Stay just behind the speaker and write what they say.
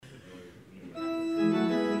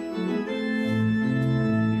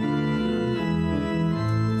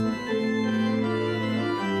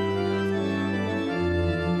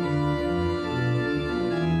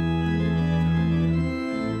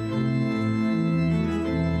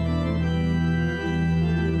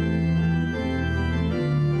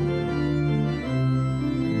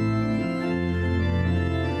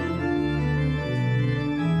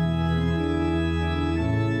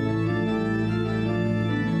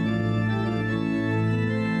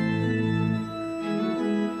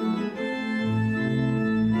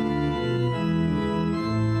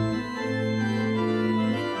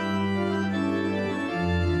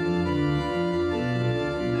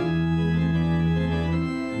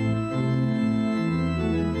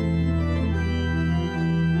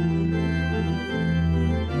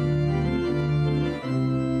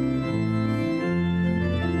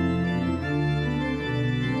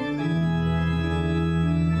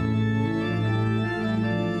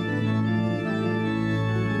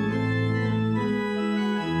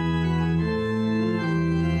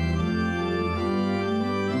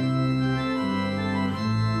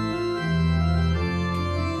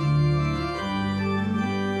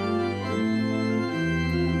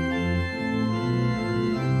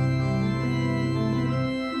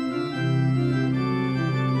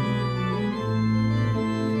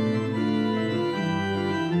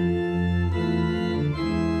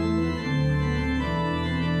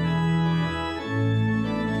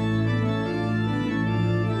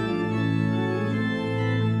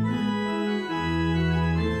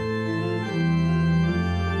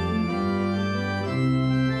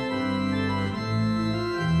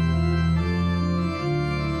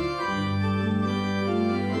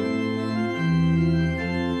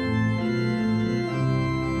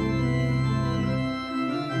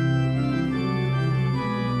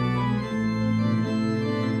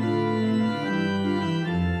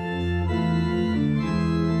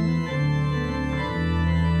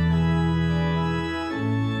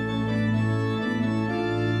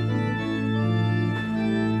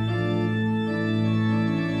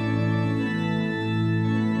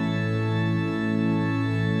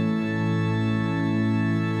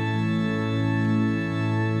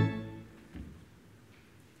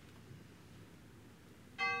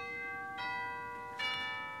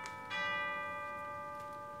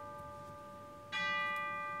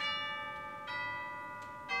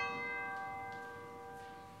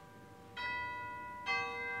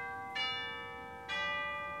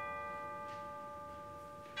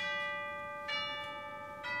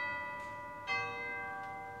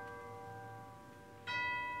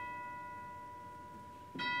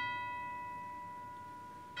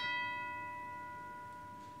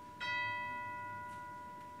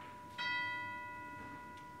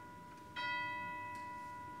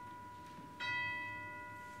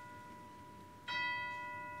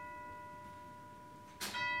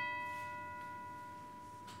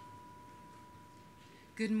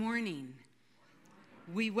Good morning.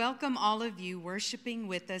 We welcome all of you worshiping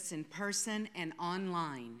with us in person and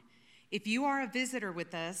online. If you are a visitor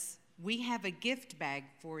with us, we have a gift bag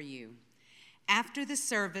for you. After the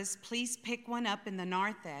service, please pick one up in the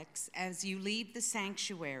narthex as you leave the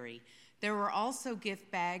sanctuary. There are also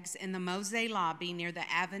gift bags in the Mosey lobby near the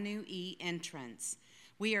Avenue E entrance.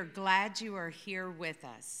 We are glad you are here with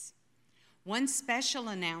us. One special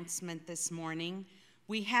announcement this morning: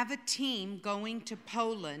 we have a team going to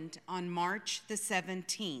Poland on March the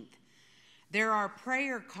 17th. There are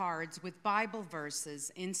prayer cards with Bible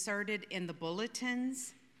verses inserted in the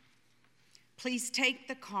bulletins. Please take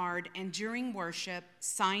the card and during worship,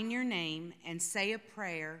 sign your name and say a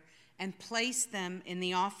prayer and place them in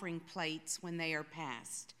the offering plates when they are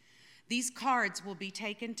passed. These cards will be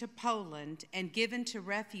taken to Poland and given to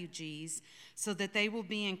refugees so that they will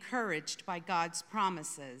be encouraged by God's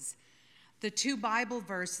promises. The 2 Bible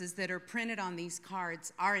verses that are printed on these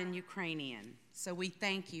cards are in Ukrainian, so we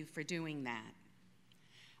thank you for doing that.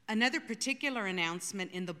 Another particular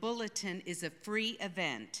announcement in the bulletin is a free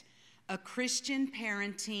event, a Christian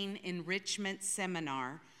Parenting Enrichment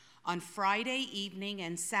Seminar on Friday evening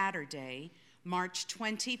and Saturday, March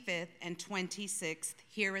 25th and 26th,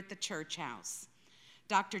 here at the church house.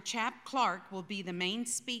 Dr. Chap Clark will be the main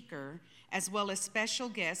speaker, as well as special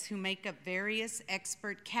guests who make up various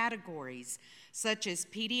expert categories, such as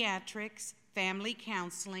pediatrics, family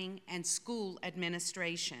counseling, and school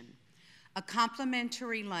administration. A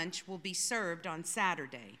complimentary lunch will be served on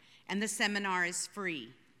Saturday, and the seminar is free.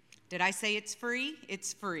 Did I say it's free?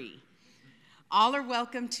 It's free. All are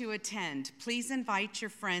welcome to attend. Please invite your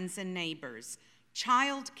friends and neighbors.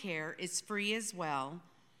 Child care is free as well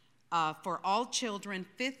for all children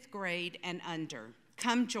 5th grade and under.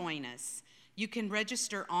 Come join us. You can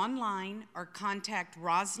register online or contact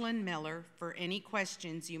Rosalind Miller for any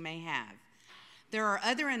questions you may have. There are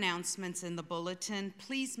other announcements in the bulletin.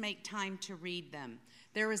 Please make time to read them.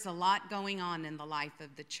 There is a lot going on in the life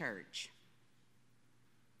of the church.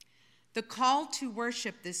 The call to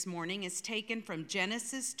worship this morning is taken from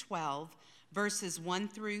Genesis 12, verses 1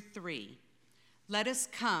 through 3. Let us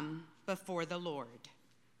come before the Lord.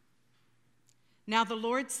 Now the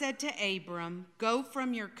Lord said to Abram, "Go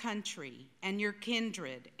from your country and your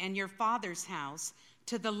kindred and your father's house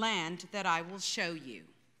to the land that I will show you.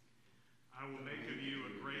 I will make of you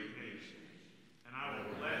a great nation, and I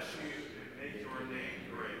will bless you and make your name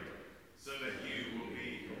great, so that you will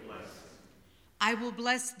be a blessing. I will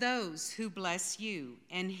bless those who bless you,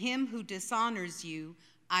 and him who dishonors you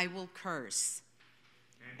I will curse.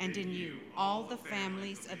 And in you all the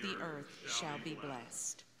families of the earth shall be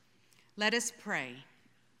blessed." Let us pray.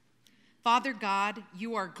 Father God,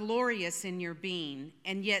 you are glorious in your being,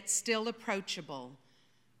 and yet still approachable.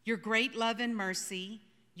 Your great love and mercy,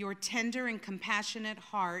 your tender and compassionate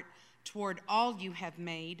heart toward all you have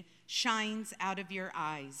made, shines out of your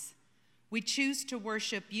eyes. We choose to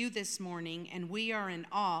worship you this morning, and we are in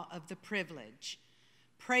awe of the privilege.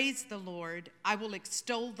 Praise the Lord. I will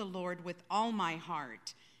extol the Lord with all my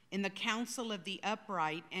heart, in the council of the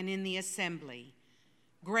upright and in the assembly.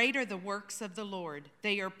 Great are the works of the Lord.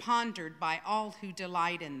 They are pondered by all who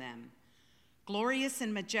delight in them. Glorious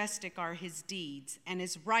and majestic are his deeds, and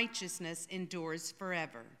his righteousness endures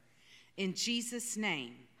forever. In Jesus'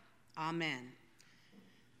 name, amen.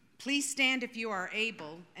 Please stand if you are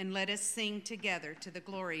able, and let us sing together to the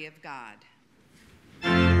glory of God.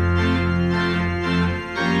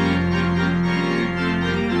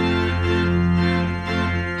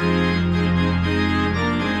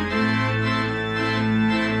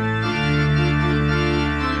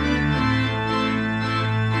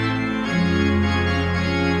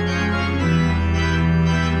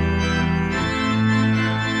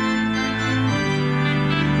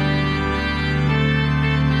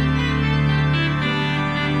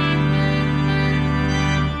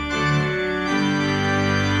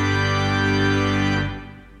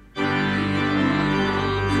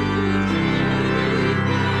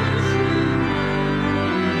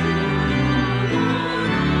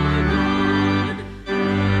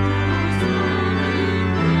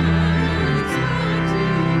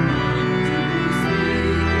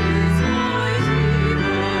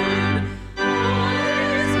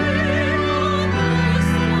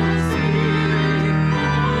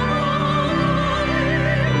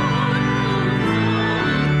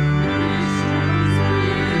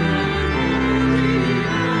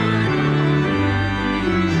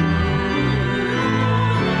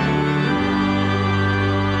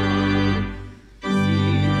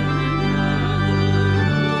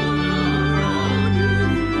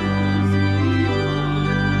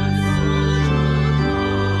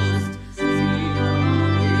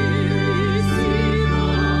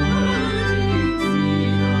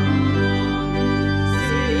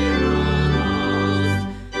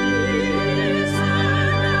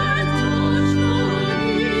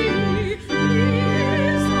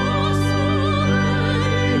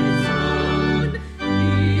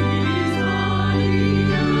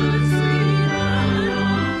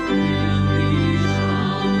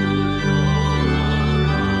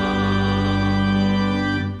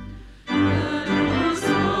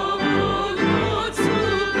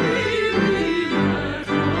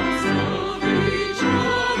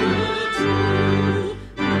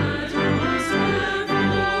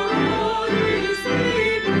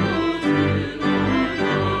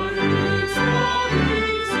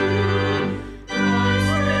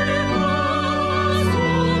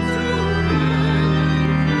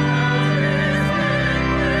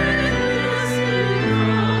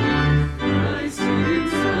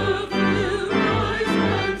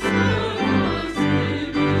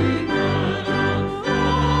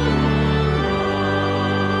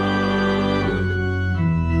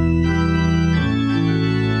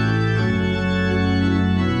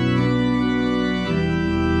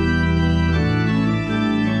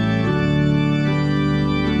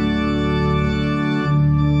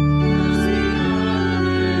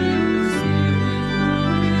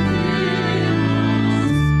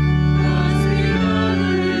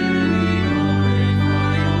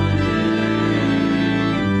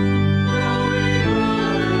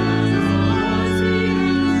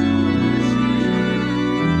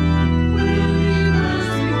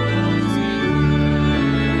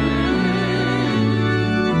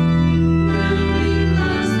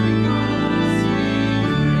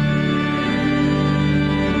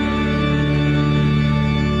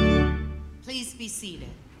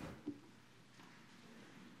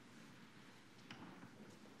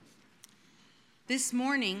 This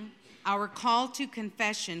morning, our call to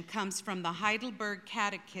confession comes from the Heidelberg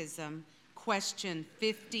Catechism, question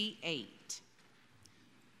 58.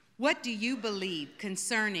 What do you believe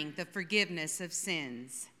concerning the forgiveness of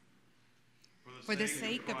sins? For the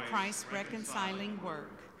sake of Christ's reconciling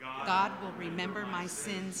work, God will remember my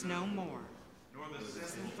sins no more, nor the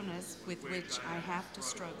sinfulness with which I have to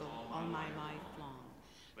struggle all my life long.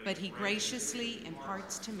 But he graciously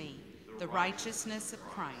imparts to me the righteousness of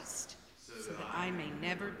Christ, so that I may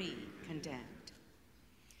never be condemned.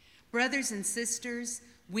 Brothers and sisters,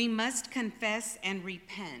 we must confess and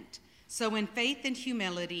repent. So in faith and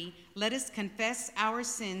humility, let us confess our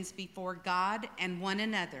sins before God and one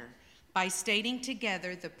another by stating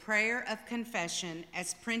together the prayer of confession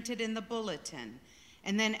as printed in the bulletin,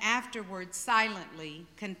 and then afterwards silently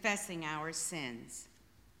confessing our sins.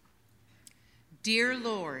 Dear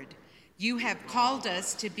Lord, you have called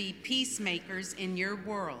us to be peacemakers in your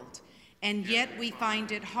world, and yet we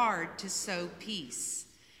find it hard to sow peace.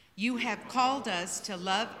 You have called us to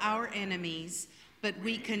love our enemies, but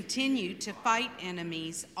we continue to fight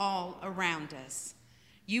enemies all around us.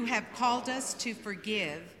 You have called us to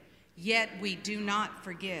forgive, yet we do not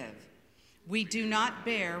forgive. We do not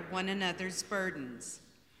bear one another's burdens.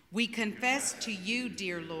 We confess to you,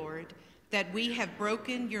 dear Lord, that we have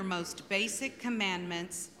broken your most basic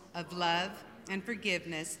commandments of love and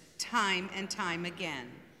forgiveness time and time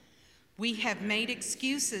again. We have made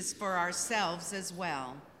excuses for ourselves as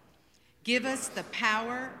well. Give us the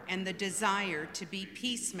power and the desire to be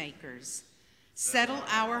peacemakers. Settle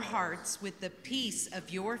our hearts with the peace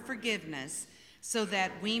of your forgiveness, so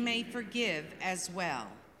that we may forgive as well.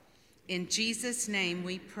 In Jesus' name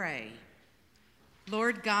we pray.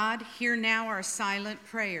 Lord God, hear now our silent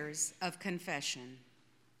prayers of confession.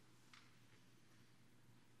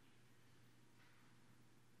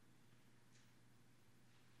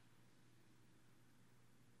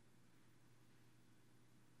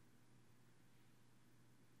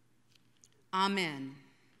 Amen.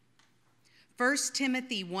 1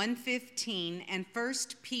 Timothy 1:15 and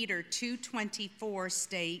 1 Peter 2:24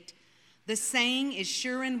 state, "The saying is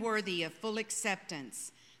sure and worthy of full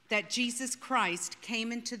acceptance, that Jesus Christ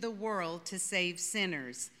came into the world to save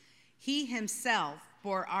sinners. He himself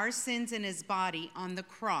bore our sins in his body on the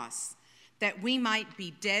cross, that we might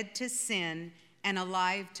be dead to sin and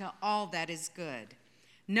alive to all that is good.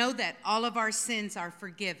 Know that all of our sins are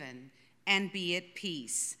forgiven, and be at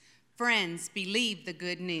peace. Friends, believe the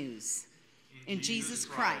good news. In Jesus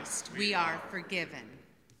Christ, we are forgiven."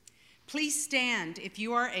 Please stand if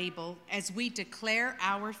you are able as we declare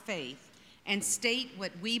our faith and state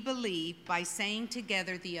what we believe by saying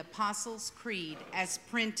together the Apostles' Creed as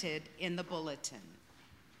printed in the bulletin.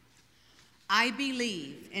 I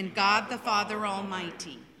believe in God the Father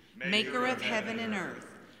Almighty, maker of heaven and earth,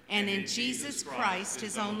 and in Jesus Christ,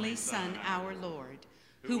 his only Son, our Lord,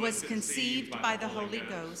 who was conceived by the Holy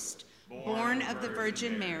Ghost, born of the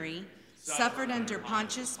Virgin Mary, suffered under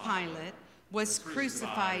Pontius Pilate, was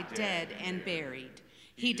crucified, dead, and buried.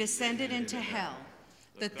 He descended into hell.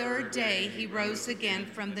 The third day he rose again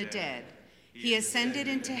from the dead. He ascended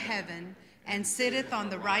into heaven and sitteth on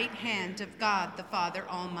the right hand of God the Father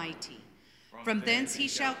Almighty. From thence he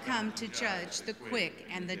shall come to judge the quick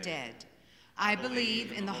and the dead. I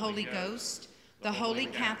believe in the Holy Ghost, the Holy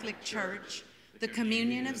Catholic Church, the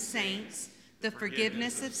communion of saints, the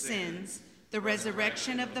forgiveness of sins, the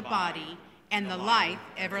resurrection of the body, and the life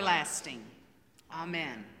everlasting.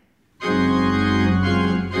 Amen.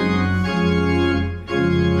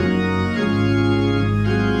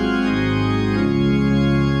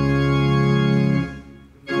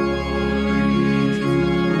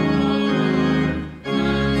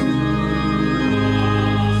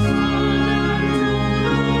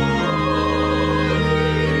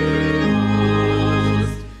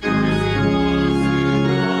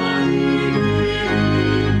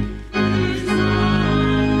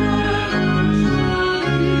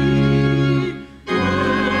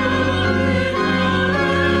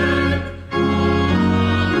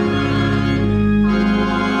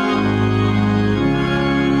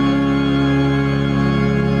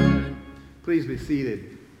 Please be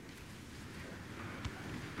seated.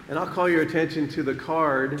 And I'll call your attention to the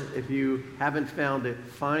card. If you haven't found it,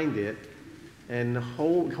 find it and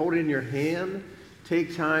hold it in your hand.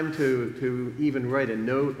 Take time to even write a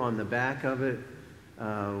note on the back of it.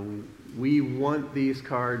 We want these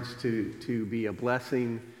cards to be a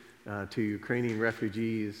blessing to Ukrainian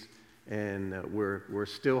refugees, and we're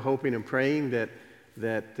still hoping and praying that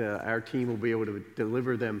our team will be able to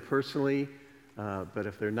deliver them personally. But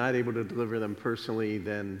if they're not able to deliver them personally,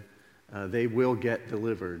 then they will get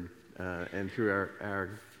delivered. And through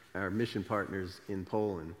our our mission partners in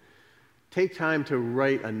Poland. Take time to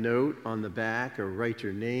write a note on the back or write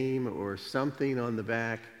your name or something on the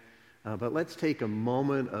back. But let's take a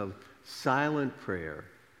moment of silent prayer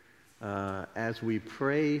as we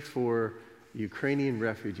pray for Ukrainian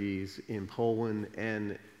refugees in Poland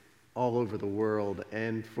and all over the world,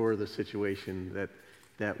 and for the situation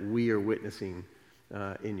that we are witnessing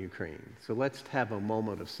in Ukraine. So let's have a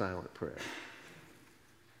moment of silent prayer.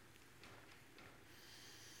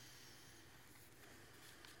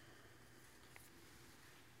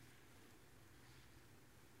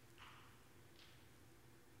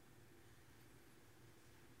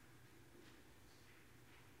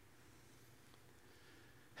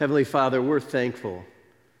 Heavenly Father, we're thankful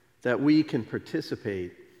that we can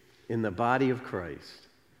participate in the body of Christ,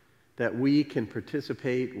 that we can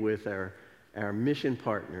participate with our mission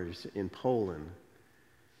partners in Poland.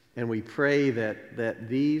 And we pray that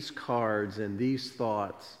these cards and these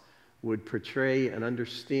thoughts would portray an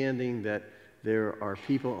understanding that there are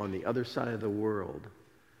people on the other side of the world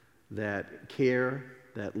that care,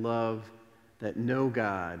 that love, that know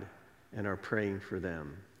God, and are praying for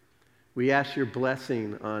them. We ask your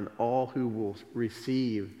blessing on all who will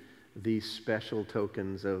receive these special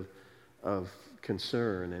tokens of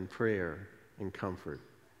concern and prayer and comfort.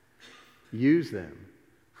 Use them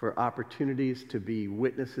for opportunities to be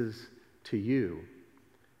witnesses to you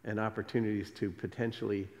and opportunities to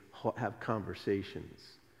potentially have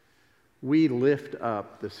conversations. We lift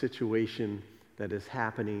up the situation that is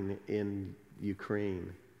happening in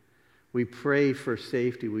Ukraine. We pray for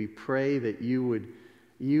safety. We pray that you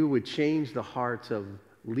would change the hearts of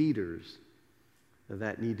leaders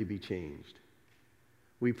that need to be changed.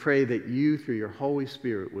 We pray that you, through your Holy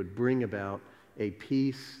Spirit, would bring about a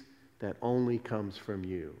peace that only comes from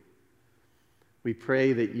you. We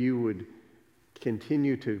pray that you would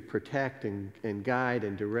continue to protect and guide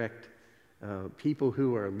and direct people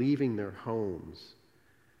who are leaving their homes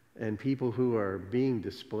and people who are being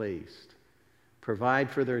displaced. Provide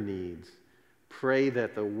for their needs. Pray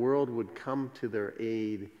that the world would come to their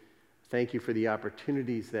aid. Thank you for the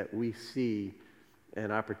opportunities that we see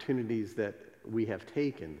and opportunities that we have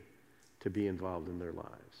taken to be involved in their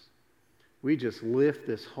lives. We just lift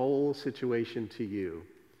this whole situation to you,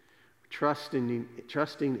 trusting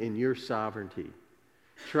in your sovereignty,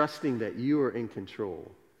 trusting that you are in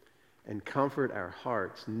control, and comfort our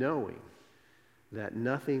hearts knowing that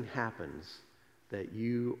nothing happens that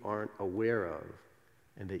you aren't aware of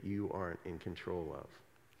and that you aren't in control of.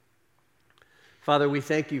 Father, we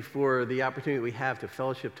thank you for the opportunity we have to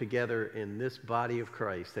fellowship together in this body of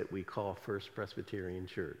Christ that we call First Presbyterian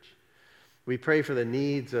Church. We pray for the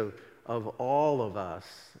needs of all of us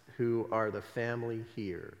who are the family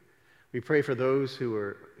here. We pray for those who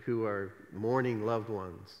are mourning loved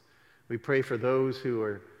ones. We pray for those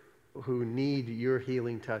who need your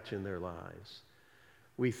healing touch in their lives.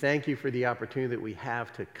 We thank you for the opportunity that we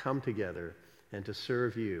have to come together and to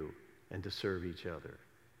serve you and to serve each other.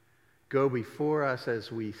 Go before us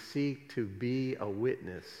as we seek to be a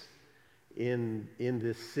witness in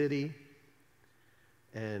this city,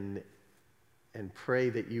 and pray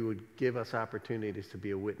that you would give us opportunities to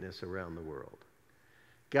be a witness around the world.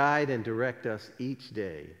 Guide and direct us each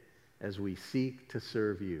day as we seek to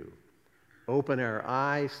serve you. Open our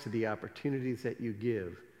eyes to the opportunities that you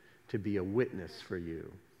give to be a witness for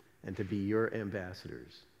you and to be your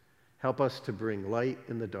ambassadors. Help us to bring light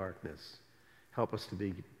in the darkness. Help us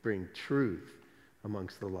to bring truth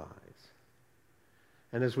amongst the lies.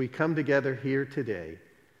 And as we come together here today,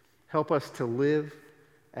 help us to live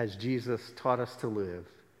as Jesus taught us to live.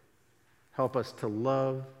 Help us to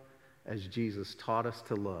love as Jesus taught us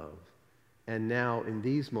to love. And now, in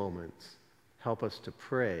these moments, help us to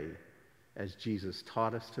pray as Jesus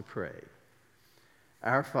taught us to pray.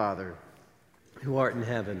 Our Father, who art in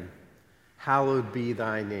heaven, hallowed be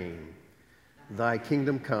thy name. Thy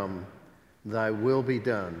kingdom come, thy will be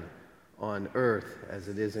done on earth as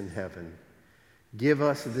it is in heaven. Give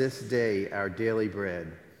us this day our daily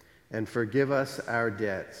bread, and forgive us our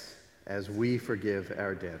debts as we forgive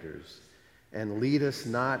our debtors. And lead us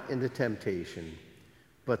not into temptation,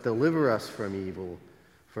 but deliver us from evil.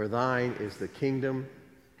 For thine is the kingdom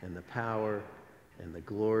and the power and the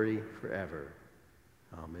glory forever.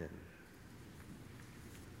 Amen.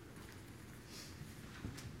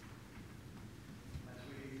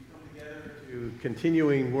 To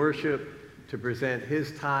continuing worship, to present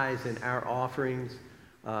his tithes and our offerings,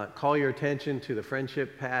 call your attention to the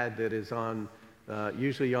friendship pad that is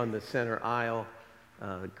usually on the center aisle.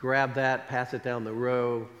 Grab that, pass it down the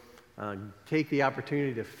row. Take the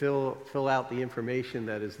opportunity to fill out the information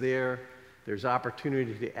that is there. There's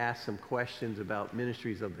opportunity to ask some questions about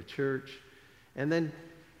ministries of the church. And then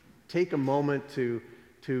take a moment to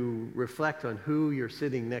reflect on who you're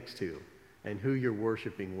sitting next to and who you're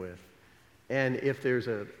worshiping with. And if there's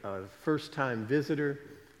a first-time visitor,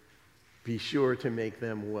 be sure to make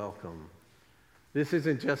them welcome. This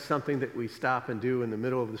isn't just something that we stop and do in the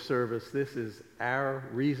middle of the service. This is our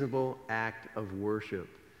reasonable act of worship.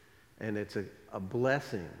 And it's a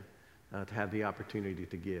blessing to have the opportunity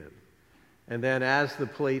to give. And then as the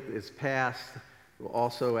plate is passed, we'll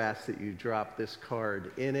also ask that you drop this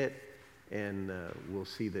card in it, and we'll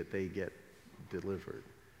see that they get delivered.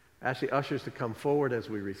 Ask the ushers to come forward as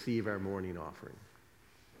we receive our morning offering.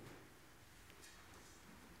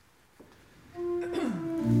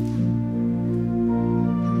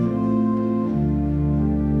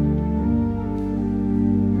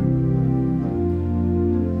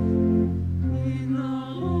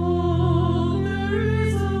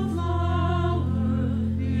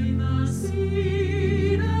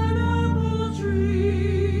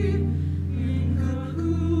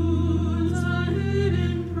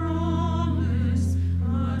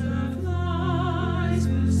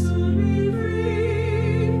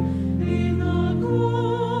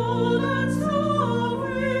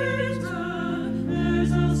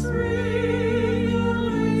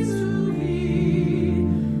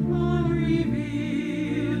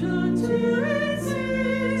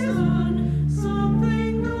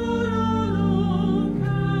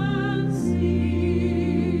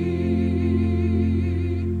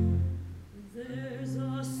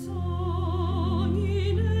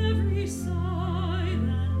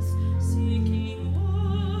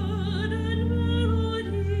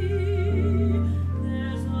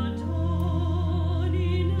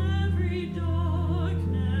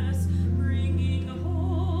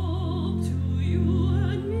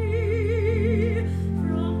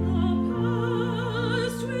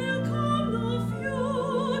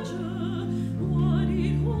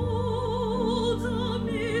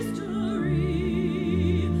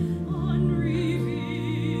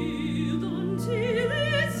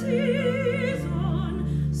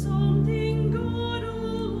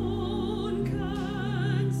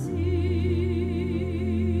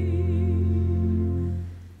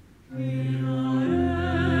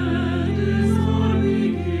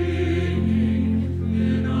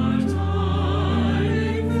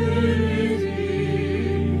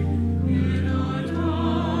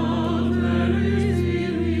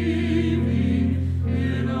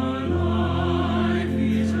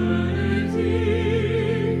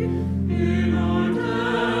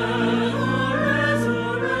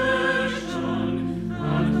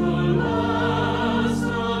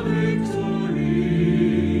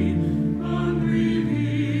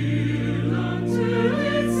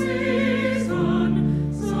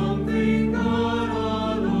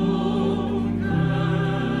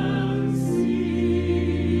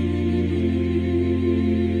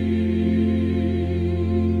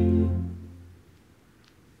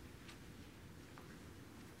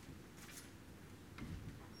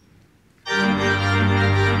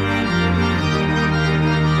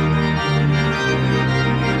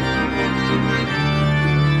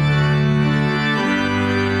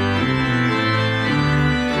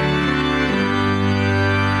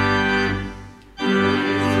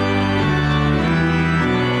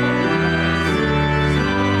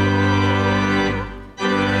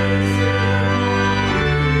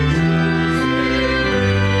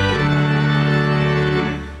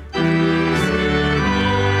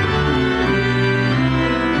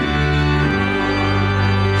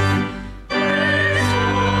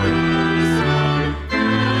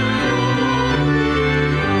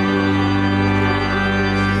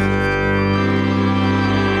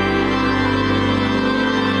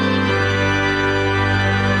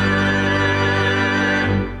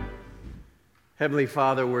 Heavenly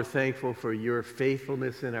Father, we're thankful for your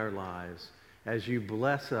faithfulness in our lives as you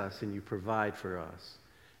bless us and you provide for us.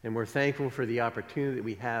 And we're thankful for the opportunity that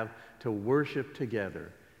we have to worship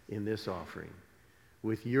together in this offering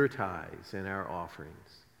with your tithes and our offerings.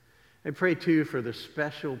 I pray, too, for the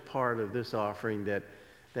special part of this offering that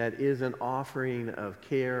is an offering of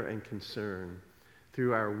care and concern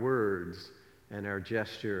through our words and our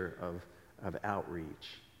gesture of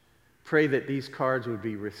outreach. Pray that these cards would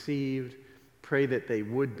be received. Pray that they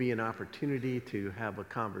would be an opportunity to have a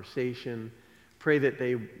conversation. Pray that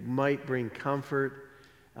they might bring comfort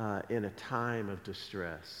in a time of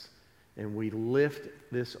distress. And we lift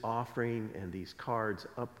this offering and these cards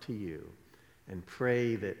up to you and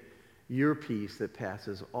pray that your peace that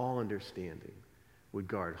passes all understanding would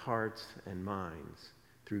guard hearts and minds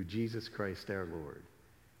through Jesus Christ our Lord.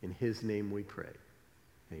 In his name we pray.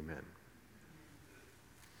 Amen.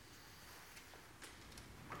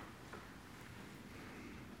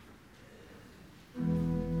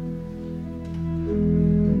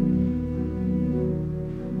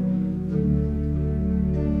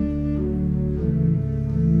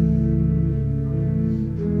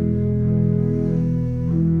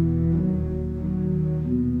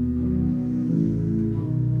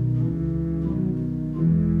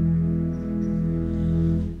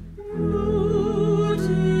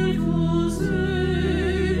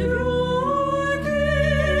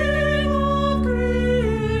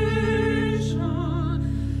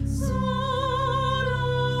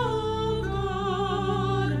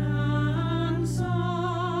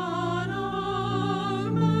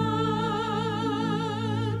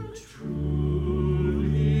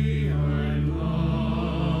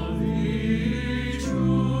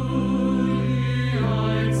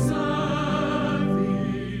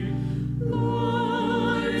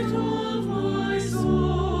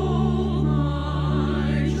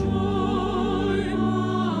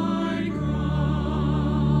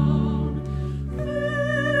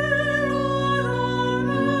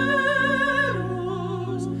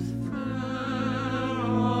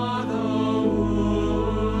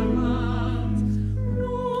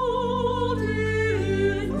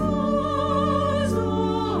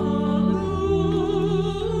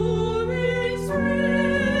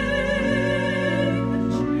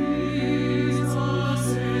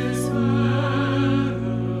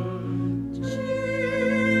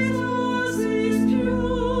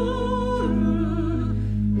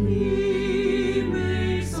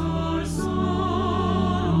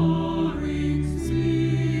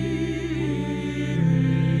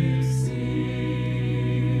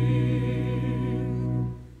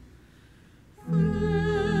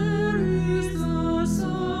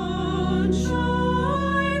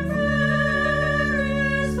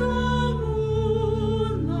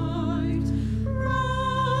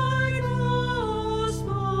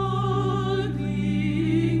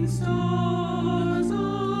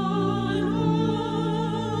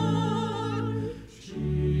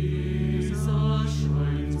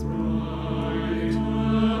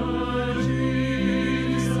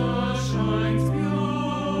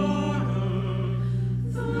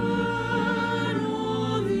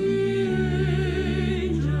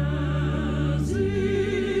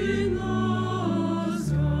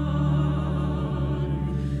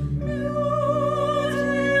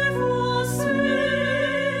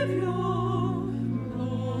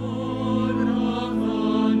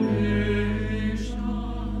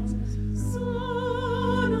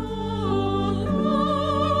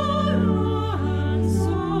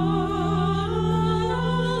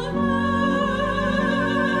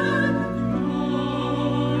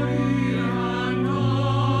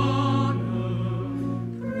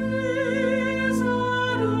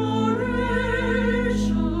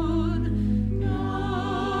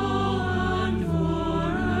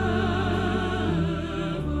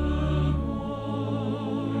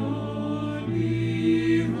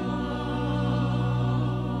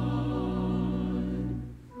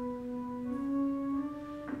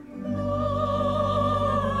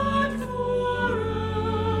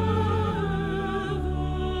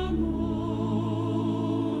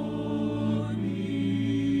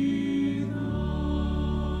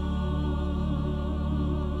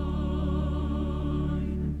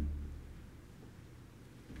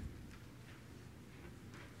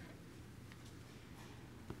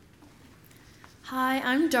 Hi,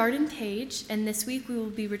 I'm Darden Page, and this week we will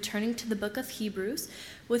be returning to the book of Hebrews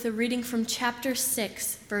with a reading from chapter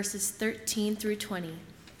 6, verses 13 through 20.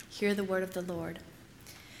 Hear the word of the Lord.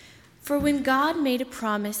 For when God made a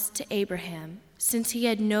promise to Abraham, since he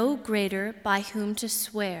had no greater by whom to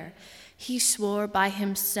swear, he swore by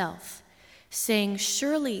himself, saying,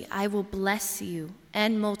 "Surely I will bless you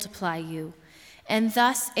and multiply you." And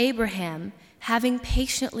thus Abraham, having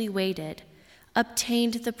patiently waited,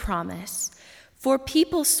 obtained the promise. For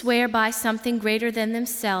people swear by something greater than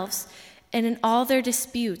themselves, and in all their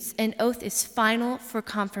disputes, an oath is final for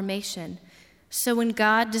confirmation. So when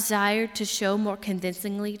God desired to show more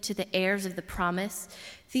convincingly to the heirs of the promise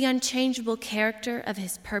the unchangeable character of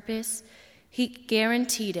his purpose, he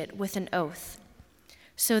guaranteed it with an oath,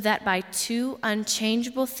 so that by two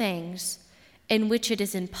unchangeable things, in which it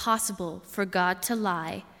is impossible for God to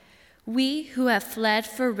lie, we who have fled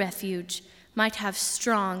for refuge might have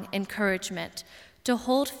strong encouragement to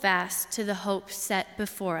hold fast to the hope set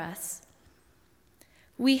before us.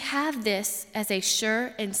 We have this as a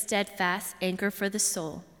sure and steadfast anchor for the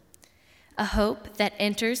soul, a hope that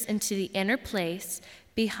enters into the inner place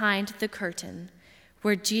behind the curtain,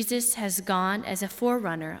 where Jesus has gone as a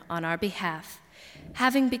forerunner on our behalf,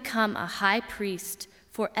 having become a high priest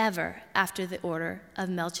forever after the order of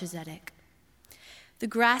Melchizedek. The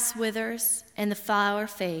grass withers and the flower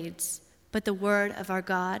fades, but the word of our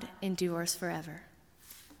God endures forever.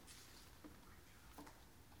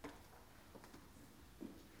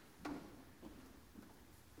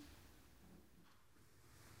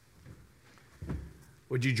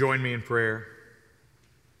 Would you join me in prayer?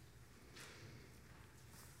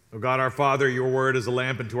 O God, our Father, your word is a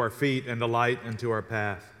lamp unto our feet and a light unto our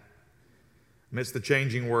path. Amidst the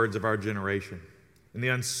changing words of our generation, in the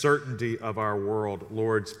uncertainty of our world,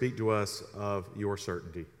 Lord, speak to us of your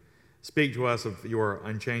certainty. Speak to us of your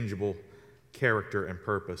unchangeable character and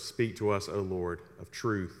purpose. Speak to us, O Lord, of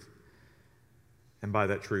truth, and by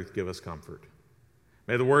that truth give us comfort.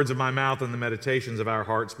 May the words of my mouth and the meditations of our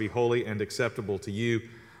hearts be holy and acceptable to you,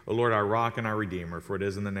 O Lord, our rock and our redeemer, for it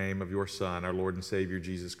is in the name of your Son, our Lord and Savior,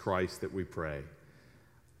 Jesus Christ, that we pray.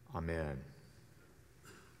 Amen.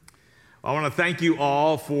 I want to thank you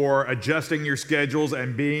all for adjusting your schedules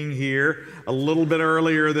and being here a little bit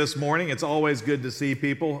earlier this morning. It's always good to see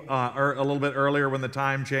people a little bit earlier when the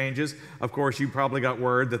time changes. Of course, you probably got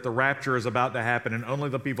word that the rapture is about to happen and only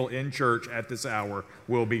the people in church at this hour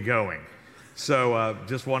will be going. So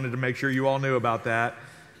just wanted to make sure you all knew about that.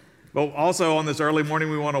 But also on this early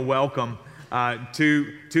morning, we want to welcome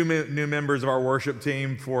two new members of our worship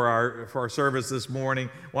team for our service this morning.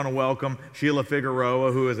 I want to welcome Sheila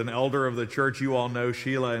Figueroa, who is an elder of the church. You all know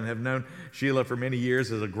Sheila and have known Sheila for many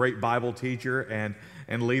years as a great Bible teacher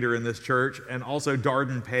and leader in this church. And also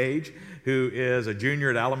Darden Page, who is a junior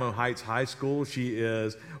at Alamo Heights High School. She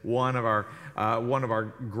is one of our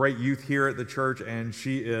great youth here at the church, and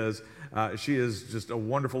she is just a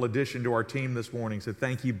wonderful addition to our team this morning. So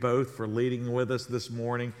thank you both for leading with us this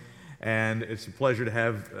morning. And it's a pleasure to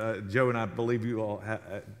have, Joe and I believe you all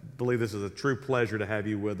believe this is a true pleasure to have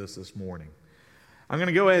you with us this morning. I'm going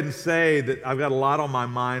to go ahead and say that I've got a lot on my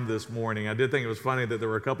mind this morning. I did think it was funny that there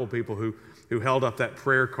were a couple people who held up that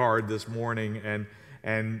prayer card this morning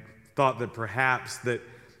and thought that perhaps that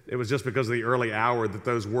it was just because of the early hour that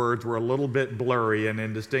those words were a little bit blurry and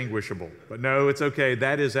indistinguishable. But no, it's okay.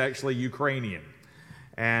 That is actually Ukrainian.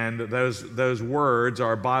 And those words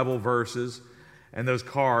are Bible verses, and those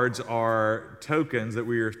cards are tokens that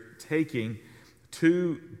we are taking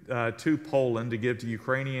to Poland to give to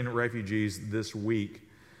Ukrainian refugees this week.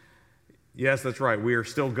 Yes, that's right. We are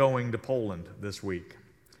still going to Poland this week.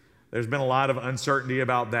 There's been a lot of uncertainty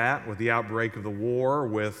about that with the outbreak of the war,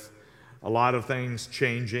 with a lot of things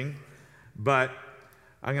changing, but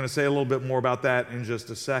I'm going to say a little bit more about that in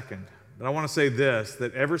just a second. But I want to say this,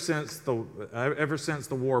 that ever since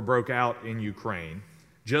the war broke out in Ukraine,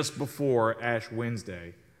 just before Ash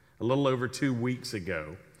Wednesday, a little over 2 weeks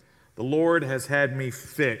ago, the Lord has had me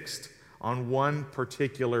fixed on one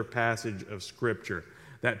particular passage of Scripture.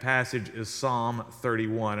 That passage is Psalm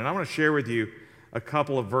 31, and I want to share with you a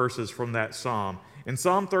couple of verses from that psalm. In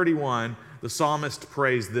Psalm 31, the psalmist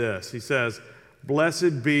prays this. He says,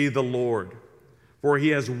 "Blessed be the Lord, for he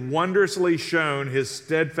has wondrously shown his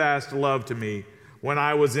steadfast love to me when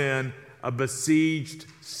I was in a besieged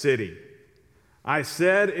city. I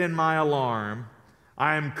said in my alarm,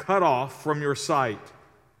 I am cut off from your sight.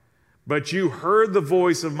 But you heard the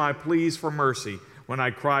voice of my pleas for mercy when I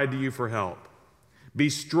cried to you for help. Be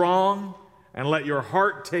strong and let your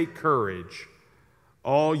heart take courage,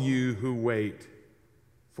 all you who wait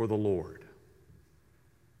for the Lord."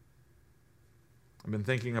 I've been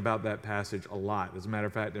thinking about that passage a lot. As a matter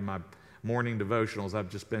of fact, in my morning devotionals,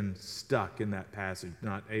 I've just been stuck in that passage,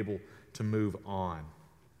 not able to move on.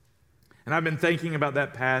 And I've been thinking about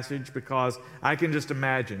that passage because I can just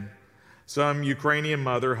imagine some Ukrainian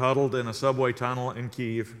mother huddled in a subway tunnel in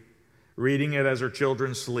Kyiv, reading it as her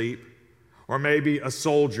children sleep, or maybe a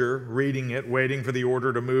soldier reading it, waiting for the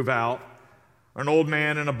order to move out, or an old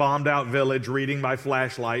man in a bombed-out village reading by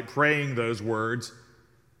flashlight, praying those words,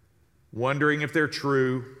 wondering if they're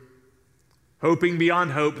true, hoping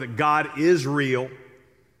beyond hope that God is real,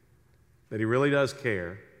 that he really does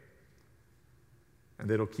care, and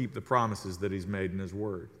that he'll keep the promises that he's made in his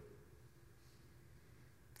word.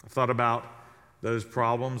 I've thought about those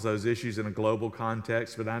problems, those issues in a global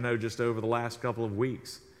context, but I know just over the last couple of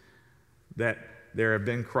weeks that there have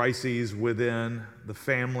been crises within the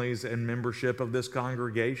families and membership of this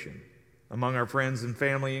congregation, among our friends and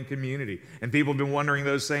family and community. And people have been wondering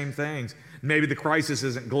those same things. Maybe the crisis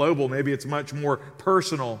isn't global, maybe it's much more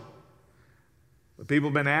personal. But people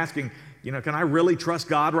have been asking, can I really trust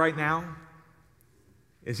God right now?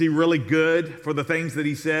 Is he really good for the things that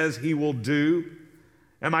he says he will do?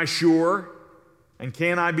 Am I sure? And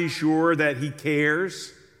can I be sure that He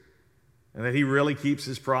cares and that He really keeps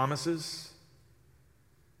His promises?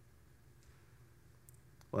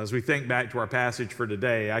 Well, as we think back to our passage for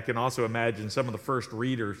today, I can also imagine some of the first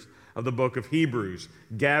readers of the book of Hebrews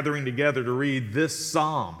gathering together to read this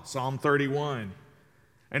psalm, Psalm 31,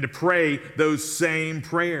 and to pray those same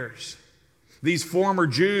prayers. These former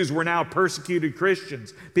Jews were now persecuted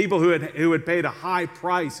Christians, people who had paid a high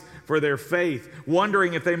price for their faith,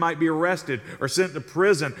 wondering if they might be arrested or sent to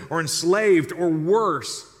prison or enslaved or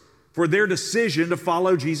worse for their decision to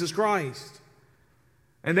follow Jesus Christ.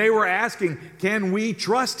 And they were asking, can we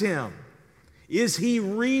trust Him? Is He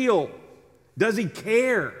real? Does He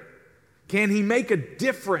care? Can He make a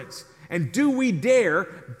difference? And do we dare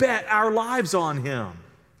bet our lives on Him?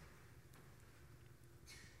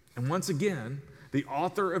 And once again, the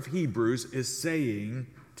author of Hebrews is saying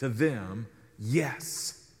to them,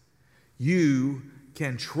 yes, you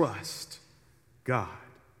can trust God.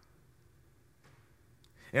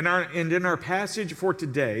 And in our passage for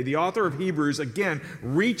today, the author of Hebrews again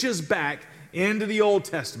reaches back into the Old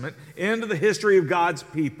Testament, into the history of God's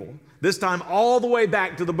people, this time all the way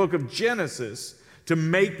back to the book of Genesis, to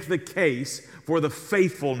make the case for the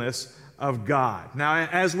faithfulness of God. Now,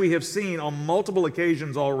 as we have seen on multiple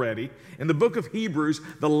occasions already, in the book of Hebrews,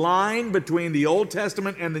 the line between the Old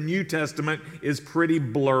Testament and the New Testament is pretty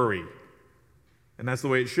blurry. And that's the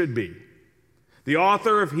way it should be. The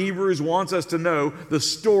author of Hebrews wants us to know the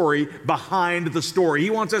story behind the story. He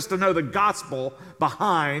wants us to know the gospel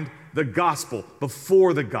behind the gospel,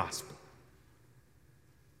 before the gospel.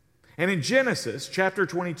 And in Genesis chapter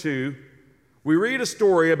 22, we read a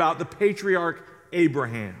story about the patriarch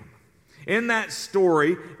Abraham. In that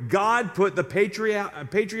story, God put the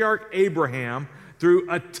patriarch Abraham through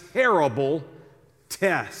a terrible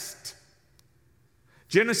test.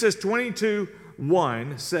 Genesis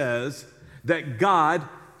 22:1 says that God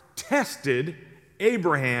tested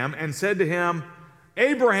Abraham and said to him,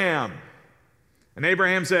 Abraham. And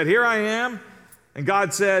Abraham said, here I am. And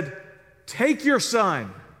God said, take your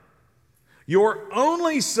son, your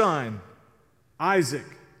only son, Isaac,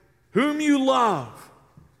 whom you love,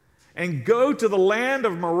 and go to the land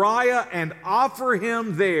of Moriah and offer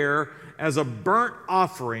him there as a burnt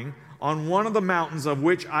offering on one of the mountains of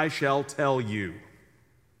which I shall tell you.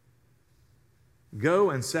 Go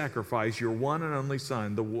and sacrifice your one and only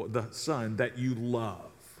son, the son that you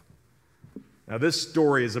love. Now, this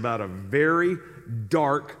story is about a very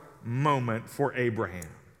dark moment for Abraham.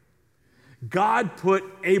 God put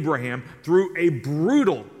Abraham through a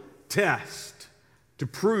brutal test to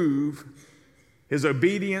prove his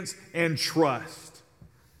obedience and trust.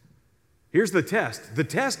 Here's the test. The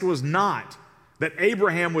test was not that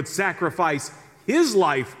Abraham would sacrifice his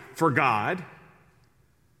life for God,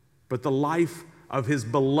 but the life of his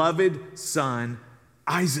beloved son,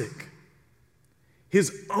 Isaac,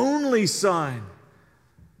 his only son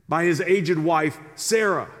by his aged wife,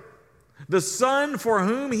 Sarah, the son for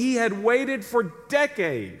whom he had waited for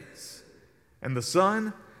decades, and the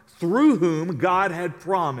son through whom God had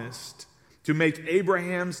promised to make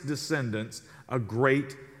Abraham's descendants a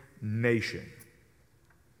great nation.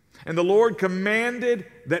 And the Lord commanded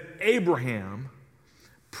that Abraham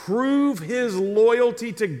prove his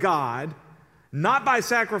loyalty to God, not by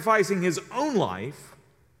sacrificing his own life,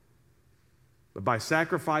 but by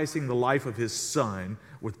sacrificing the life of his son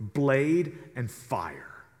with blade and fire.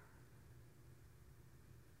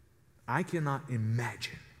 I cannot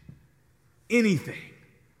imagine anything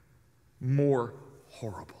more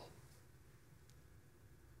horrible.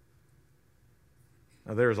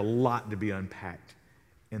 Now, there's a lot to be unpacked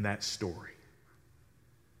in that story,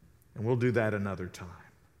 and we'll do that another time.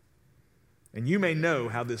 And you may know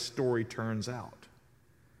how this story turns out.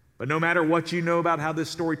 But no matter what you know about how this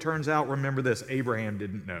story turns out, remember this: Abraham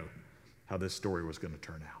didn't know how this story was going to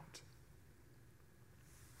turn out.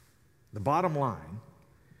 The bottom line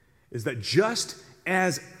is that just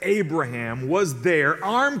as Abraham was there,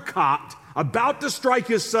 arm cocked, about to strike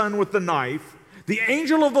his son with the knife, the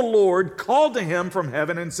angel of the Lord called to him from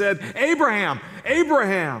heaven and said, Abraham,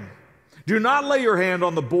 Abraham, do not lay your hand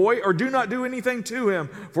on the boy or do not do anything to him,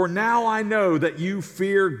 for now I know that you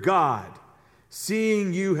fear God,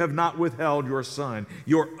 seeing you have not withheld your son,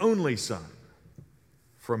 your only son,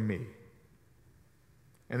 from me.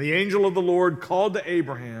 And the angel of the Lord called to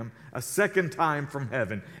Abraham a second time from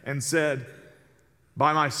heaven and said,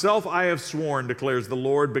 by myself I have sworn, declares the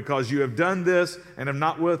Lord, because you have done this and have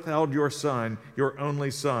not withheld your son, your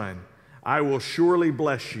only son, I will surely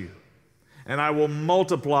bless you, and I will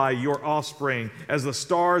multiply your offspring as the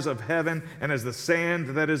stars of heaven and as the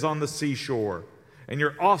sand that is on the seashore. and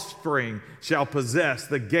your offspring shall possess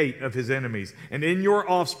the gate of his enemies. And in your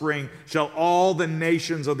offspring shall all the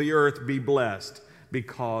nations of the earth be blessed,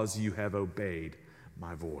 because you have obeyed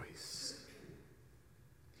my voice.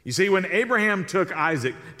 You see, when Abraham took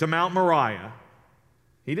Isaac to Mount Moriah,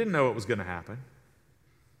 he didn't know what was going to happen,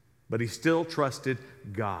 but he still trusted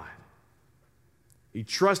God. He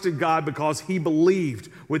trusted God because he believed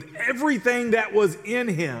with everything that was in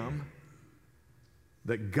him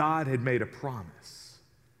that God had made a promise.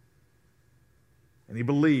 And he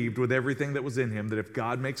believed with everything that was in him that if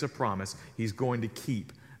God makes a promise, he's going to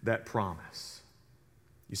keep that promise.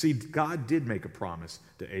 You see, God did make a promise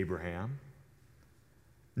to Abraham,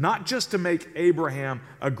 not just to make Abraham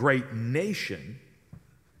a great nation,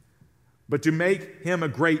 but to make him a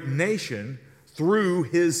great nation through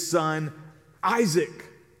his son Isaac.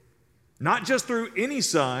 Not just through any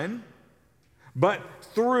son, but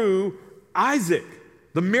through Isaac,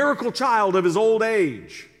 the miracle child of his old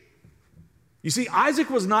age. You see, Isaac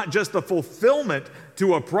was not just the fulfillment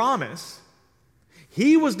to a promise.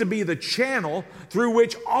 He was to be the channel through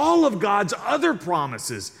which all of God's other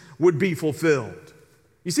promises would be fulfilled.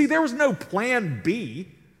 You see, there was no plan B.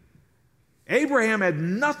 Abraham had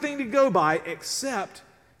nothing to go by except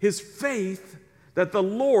his faith that the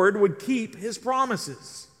Lord would keep his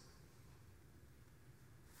promises.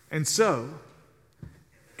 And so,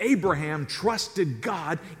 Abraham trusted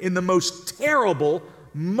God in the most terrible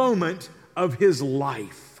moment of his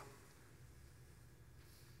life.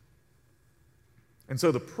 And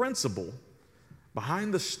so the principle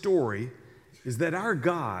behind the story is that our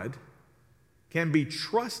God can be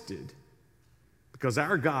trusted because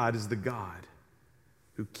our God is the God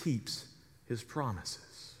who keeps his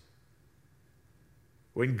promises.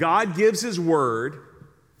 When God gives his word,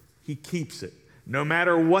 he keeps it, no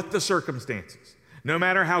matter what the circumstances, no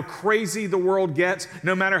matter how crazy the world gets,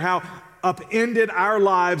 no matter how upended our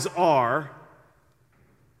lives are,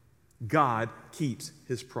 God keeps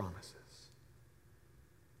his promises.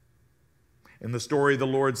 In the story, the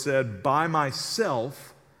Lord said, "By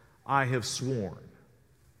myself I have sworn."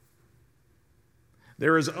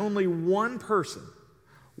 There is only one person,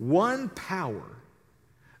 one power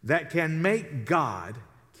that can make God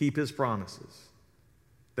keep his promises,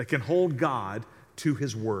 that can hold God to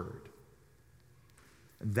his word.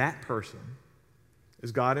 And that person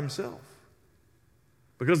is God himself.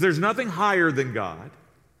 Because there's nothing higher than God.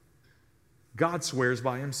 God swears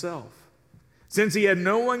by himself. Since he had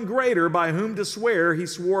no one greater by whom to swear, he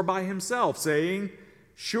swore by himself, saying,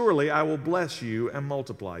 "Surely I will bless you and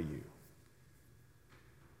multiply you."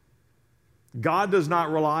 God does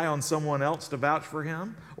not rely on someone else to vouch for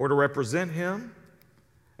him or to represent him.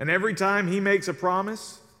 And every time he makes a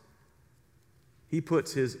promise, he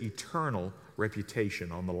puts his eternal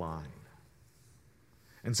reputation on the line.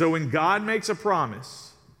 And so when God makes a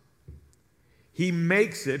promise, he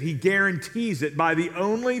makes it, he guarantees it by the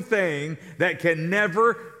only thing that can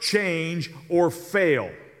never change or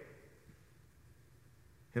fail: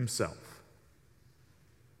 himself.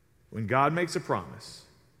 When God makes a promise,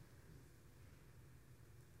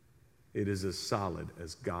 it is as solid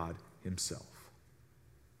as God himself.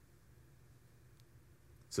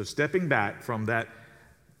 So stepping back from that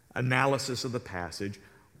analysis of the passage,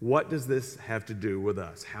 what does this have to do with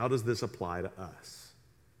us? How does this apply to us?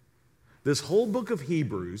 This whole book of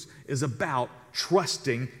Hebrews is about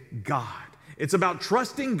trusting God. It's about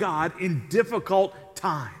trusting God in difficult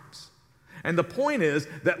times. And the point is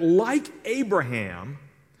that, like Abraham,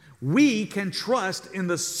 we can trust in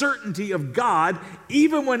the certainty of God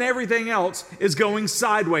even when everything else is going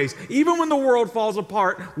sideways. Even when the world falls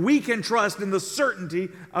apart, we can trust in the certainty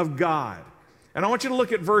of God. And I want you to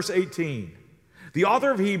look at verse 18. The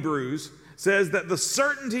author of Hebrews says that the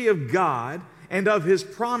certainty of God and of his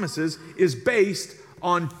promises is based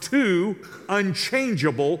on two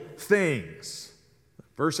unchangeable things.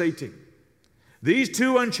 Verse 18. These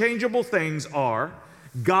two unchangeable things are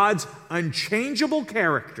God's unchangeable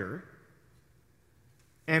character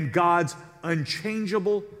and God's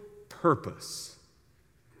unchangeable purpose.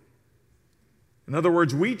 In other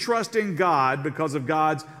words, we trust in God because of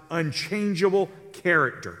God's unchangeable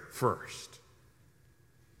character first.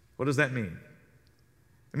 What does that mean?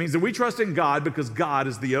 It means that we trust in God because God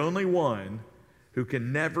is the only one who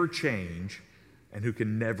can never change and who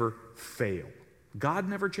can never fail. God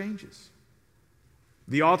never changes.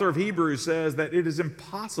 The author of Hebrews says that it is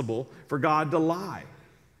impossible for God to lie.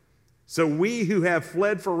 So we who have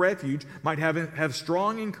fled for refuge might have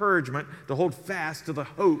strong encouragement to hold fast to the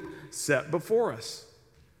hope set before us.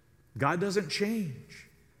 God doesn't change.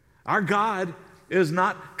 Our God is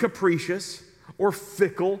not capricious or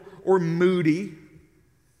fickle or moody.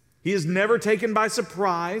 He is never taken by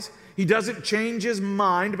surprise. He doesn't change his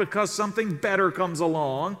mind because something better comes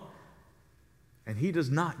along. And he does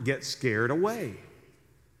not get scared away.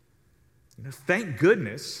 Thank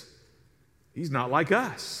goodness he's not like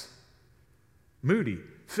us. Moody,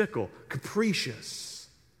 fickle, capricious,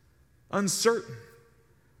 uncertain.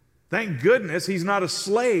 Thank goodness he's not a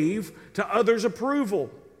slave to others' approval,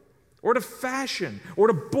 or to fashion, or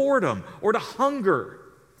to boredom, or to hunger.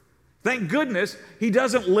 Thank goodness he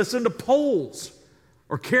doesn't listen to polls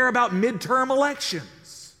or care about midterm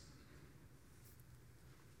elections.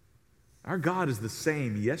 Our God is the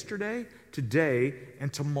same yesterday, today,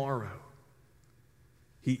 and tomorrow.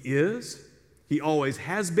 He is, he always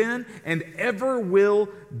has been, and ever will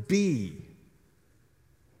be.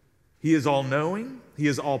 He is all-knowing, he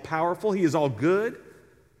is all-powerful, he is all-good,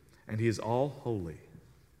 and he is all-holy.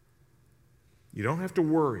 You don't have to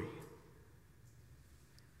worry.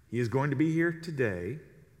 He is going to be here today,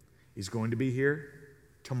 he's going to be here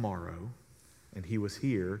tomorrow, and he was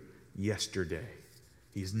here yesterday.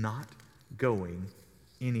 He's not going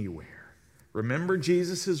anywhere. Remember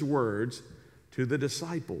Jesus' words to the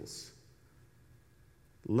disciples.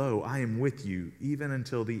 Lo, I am with you even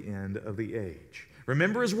until the end of the age.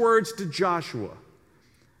 Remember his words to Joshua.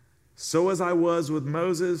 So as I was with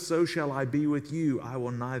Moses, so shall I be with you. I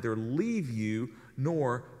will neither leave you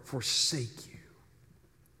nor forsake you.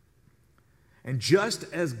 And just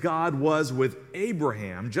as God was with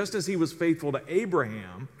Abraham, just as he was faithful to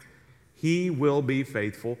Abraham, he will be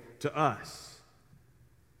faithful to us.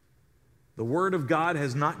 The Word of God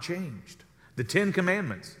has not changed. The 10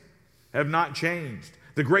 Commandments have not changed.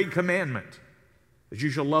 The great commandment that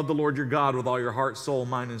you shall love the Lord your God with all your heart, soul,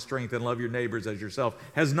 mind, and strength, and love your neighbors as yourself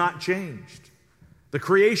has not changed. The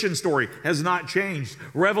creation story has not changed.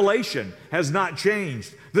 Revelation has not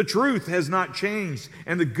changed. The truth has not changed.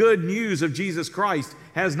 And the good news of Jesus Christ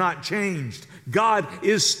has not changed. God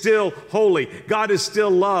is still holy. God is still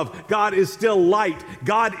love. God is still light.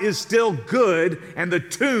 God is still good. And the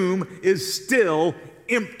tomb is still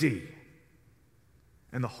empty.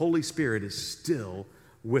 And the Holy Spirit is still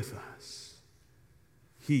with us.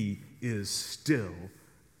 He is still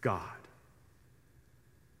God.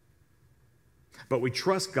 But we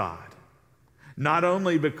trust God not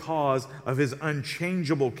only because of his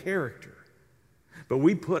unchangeable character, but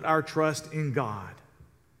we put our trust in God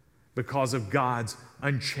because of God's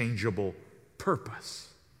unchangeable purpose.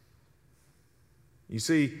 You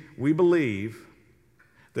see, we believe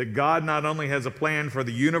that God not only has a plan for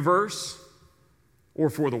the universe or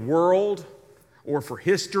for the world or for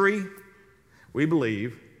history, we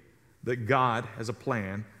believe that God has a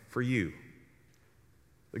plan for you.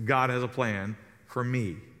 That God has a plan for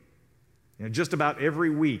me. Just about every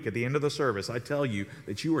week at the end of the service, I tell you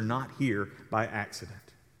that you are not here by accident.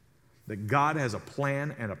 That God has a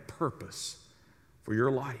plan and a purpose for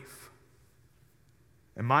your life.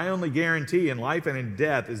 And my only guarantee in life and in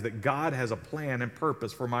death is that God has a plan and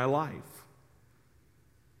purpose for my life.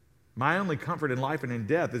 My only comfort in life and in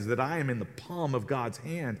death is that I am in the palm of God's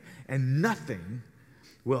hand, and nothing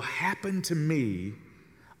will happen to me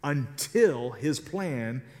until his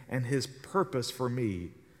plan and his purpose for me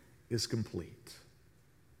is complete.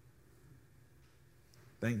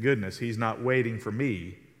 Thank goodness he's not waiting for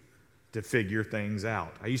me to figure things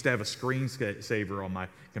out. I used to have a screensaver on my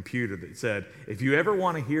computer that said, if you ever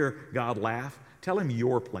want to hear God laugh, tell him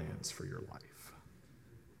your plans for your life.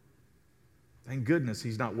 Thank goodness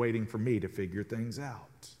he's not waiting for me to figure things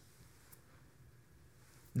out.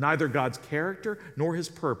 Neither God's character nor his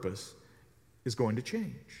purpose is going to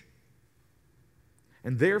change.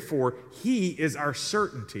 And therefore, he is our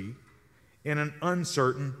certainty in an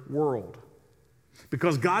uncertain world.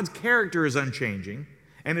 Because God's character is unchanging,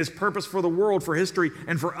 and his purpose for the world, for history,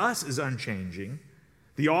 and for us is unchanging,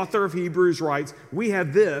 the author of Hebrews writes, we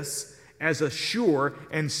have this as a sure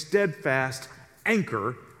and steadfast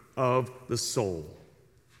anchor of the soul.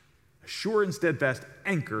 A sure and steadfast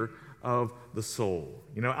anchor of the soul.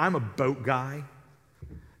 You know, I'm a boat guy,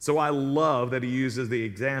 so I love that he uses the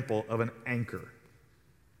example of an anchor.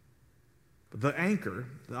 The anchor,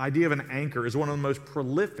 the idea of an anchor, is one of the most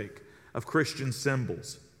prolific of Christian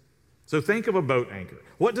symbols. So think of a boat anchor.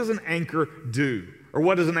 What does an anchor do? Or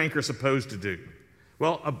what is an anchor supposed to do?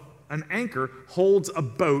 Well, an anchor holds a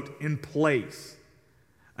boat in place.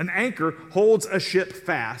 An anchor holds a ship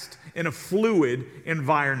fast in a fluid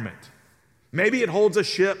environment. Maybe it holds a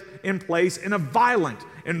ship in place in a violent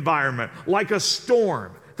environment, like a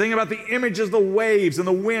storm. Think about the images of the waves and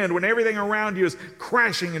the wind when everything around you is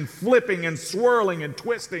crashing and flipping and swirling and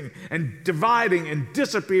twisting and dividing and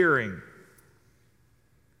disappearing.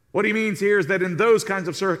 What he means here is that in those kinds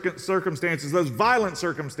of circumstances, those violent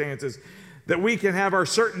circumstances, that we can have our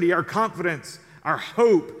certainty, our confidence, our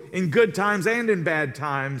hope in good times and in bad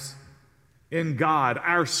times in God.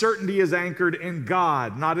 Our certainty is anchored in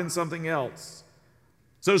God, not in something else.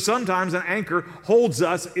 So sometimes an anchor holds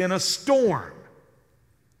us in a storm,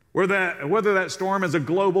 whether that storm is a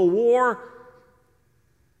global war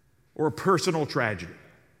or a personal tragedy.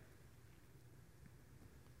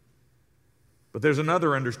 But there's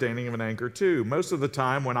another understanding of an anchor too. Most of the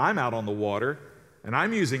time when I'm out on the water and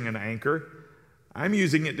I'm using an anchor, I'm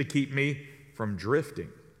using it to keep me from drifting.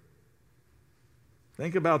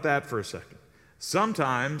 Think about that for a second.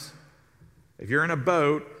 Sometimes, if you're in a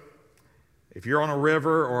boat, if you're on a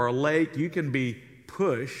river or a lake, you can be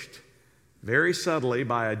pushed very subtly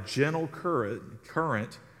by a gentle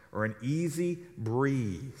current or an easy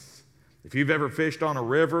breeze. If you've ever fished on a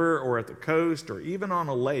river or at the coast or even on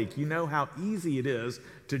a lake, you know how easy it is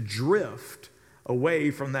to drift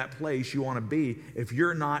away from that place you want to be if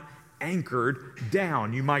you're not anchored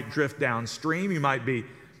down. You might drift downstream. You might be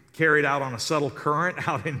carried out on a subtle current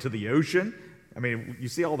out into the ocean. I mean, you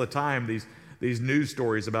see all the time these news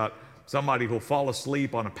stories about somebody who'll fall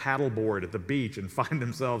asleep on a paddleboard at the beach and find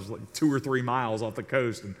themselves like 2 or 3 miles off the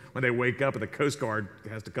coast, and when they wake up, the Coast Guard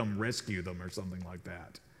has to come rescue them or something like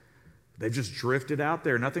that. They've just drifted out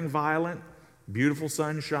there. Nothing violent, beautiful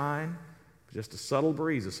sunshine, just a subtle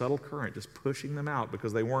breeze, a subtle current just pushing them out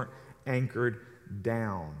because they weren't anchored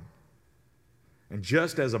down. And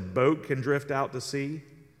just as a boat can drift out to sea,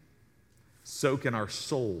 so can our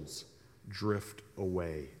souls drift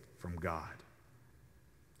away from God.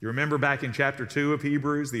 You remember back in chapter 2 of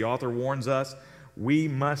Hebrews, the author warns us, we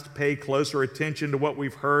must pay closer attention to what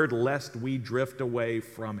we've heard lest we drift away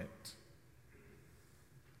from it.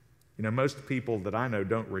 You know, most people that I know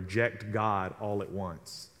don't reject God all at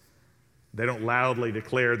once. They don't loudly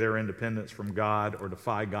declare their independence from God or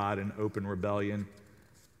defy God in open rebellion.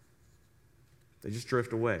 They just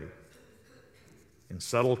drift away in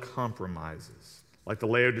subtle compromises. Like the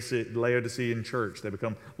Laodicean church, they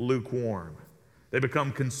become lukewarm. They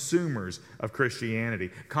become consumers of Christianity,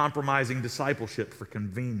 compromising discipleship for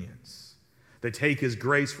convenience. They take His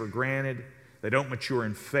grace for granted. They don't mature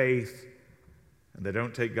in faith. And they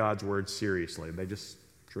don't take God's word seriously. They just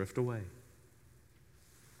drift away.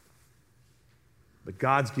 But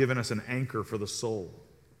God's given us an anchor for the soul.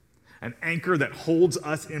 An anchor that holds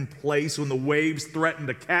us in place when the waves threaten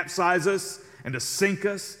to capsize us and to sink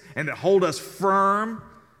us and to hold us firm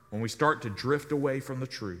when we start to drift away from the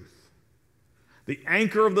truth. The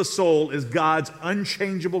anchor of the soul is God's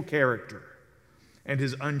unchangeable character and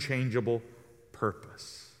His unchangeable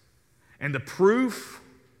purpose. And the proof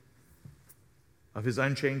of His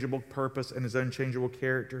unchangeable purpose and His unchangeable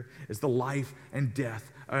character is the life and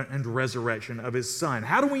death and resurrection of His Son.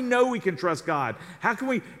 How do we know we can trust God? How can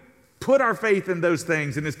we put our faith in those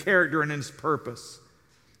things, in His character and in His purpose?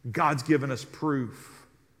 God's given us proof.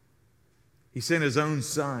 He sent His own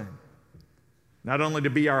Son, not only to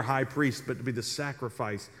be our high priest, but to be the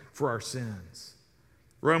sacrifice for our sins.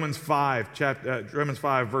 Romans 5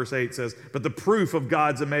 verse 8 says, "But the proof of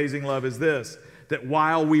God's amazing love is this, that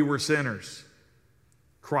while we were sinners,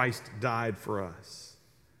 Christ died for us."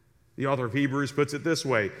 The author of Hebrews puts it this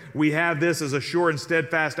way: "We have this as a sure and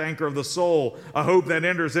steadfast anchor of the soul, a hope that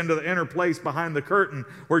enters into the inner place behind the curtain,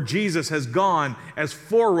 where Jesus has gone as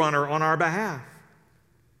forerunner on our behalf."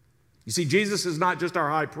 You see, Jesus is not just our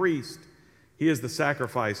high priest. He is the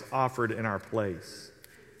sacrifice offered in our place.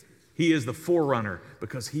 He is the forerunner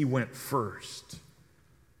because He went first.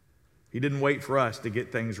 He didn't wait for us to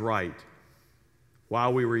get things right.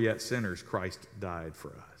 While we were yet sinners, Christ died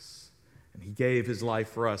for us. And He gave His life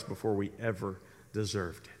for us before we ever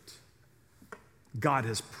deserved it. God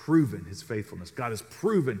has proven His faithfulness. God has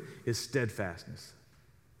proven His steadfastness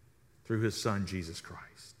through His Son, Jesus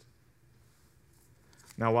Christ.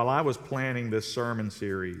 Now, while I was planning this sermon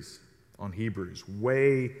series on Hebrews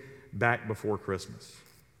way back before Christmas,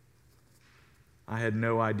 I had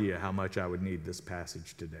no idea how much I would need this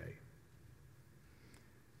passage today.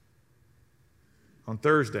 On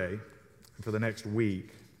Thursday, for the next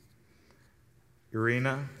week,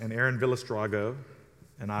 Irina and Aaron Villastrago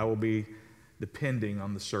and I will be depending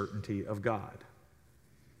on the certainty of God.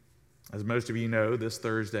 As most of you know, this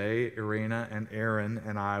Thursday, Irina and Aaron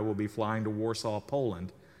and I will be flying to Warsaw,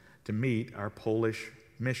 Poland, to meet our Polish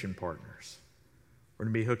mission partners. We're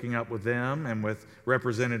going to be hooking up with them and with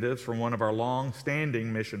representatives from one of our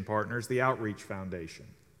long-standing mission partners, the Outreach Foundation.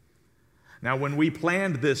 Now, when we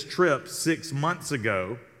planned this trip 6 months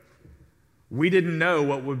ago, we didn't know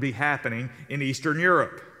what would be happening in Eastern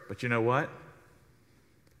Europe. But you know what?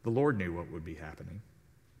 The Lord knew what would be happening.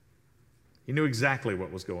 He knew exactly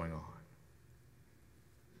what was going on.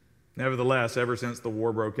 Nevertheless, ever since the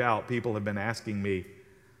war broke out, people have been asking me,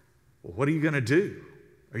 well, what are you going to do?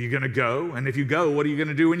 Are you going to go? And if you go, what are you going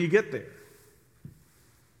to do when you get there?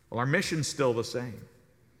 Well, our mission's still the same.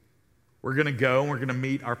 We're going to go and we're going to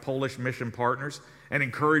meet our Polish mission partners and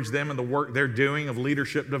encourage them in the work they're doing of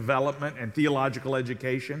leadership development and theological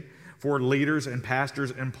education for leaders and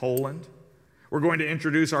pastors in Poland. We're going to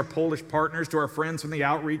introduce our Polish partners to our friends from the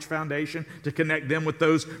Outreach Foundation to connect them with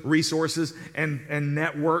those resources and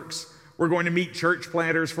networks. We're going to meet church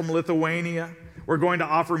planters from Lithuania. We're going to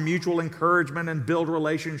offer mutual encouragement and build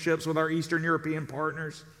relationships with our Eastern European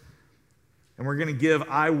partners. And we're going to give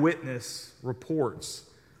eyewitness reports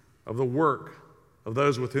of the work of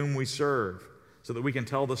those with whom we serve so that we can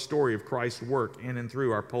tell the story of Christ's work in and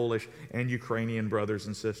through our Polish and Ukrainian brothers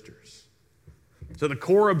and sisters. So the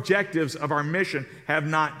core objectives of our mission have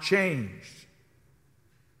not changed,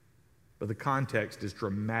 but the context is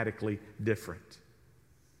dramatically different.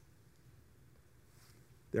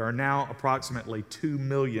 There are now approximately 2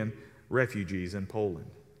 million refugees in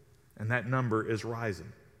Poland, and that number is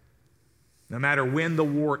rising. No matter when the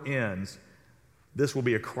war ends, this will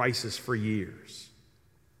be a crisis for years.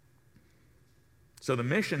 So the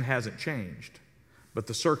mission hasn't changed, but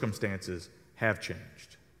the circumstances have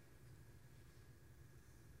changed.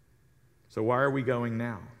 So why are we going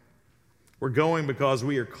now? We're going because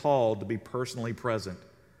we are called to be personally present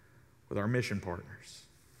with our mission partners,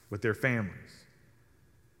 with their families,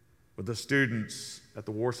 with the students at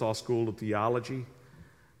the Warsaw School of Theology,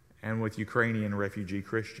 and with Ukrainian refugee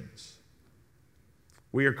Christians.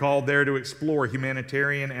 We are called there to explore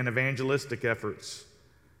humanitarian and evangelistic efforts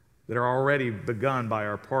that are already begun by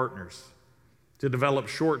our partners, to develop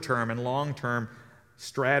short-term and long-term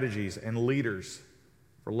strategies and leaders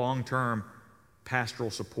for long-term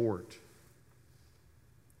pastoral support.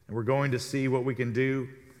 And we're going to see what we can do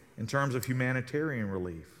in terms of humanitarian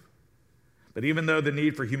relief. But even though the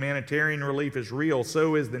need for humanitarian relief is real,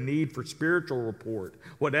 so is the need for spiritual support.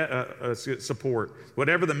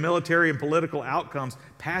 Whatever the military and political outcomes,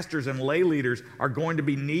 pastors and lay leaders are going to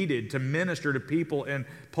be needed to minister to people in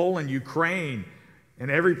Poland, Ukraine,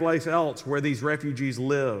 and every place else where these refugees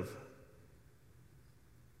live.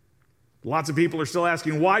 Lots of people are still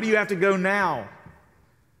asking, why do you have to go now?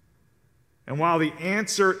 And while the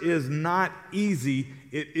answer is not easy,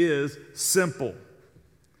 it is simple.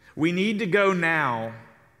 We need to go now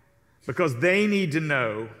because they need to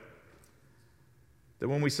know that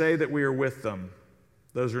when we say that we are with them,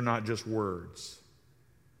 those are not just words.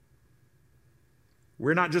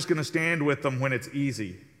 We're not just going to stand with them when it's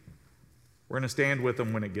easy. We're going to stand with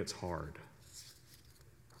them when it gets hard,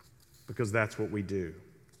 because that's what we do.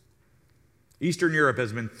 Eastern Europe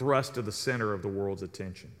has been thrust to the center of the world's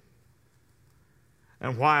attention.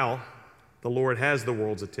 And while the Lord has the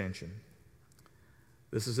world's attention,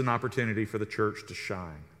 this is an opportunity for the church to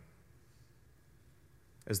shine.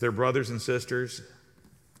 As their brothers and sisters,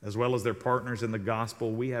 as well as their partners in the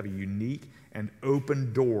gospel, we have a unique and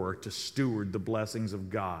open door to steward the blessings of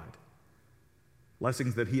God.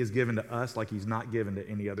 Blessings that He has given to us like He's not given to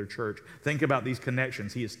any other church. Think about these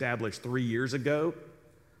connections He established 3 years ago,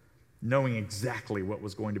 knowing exactly what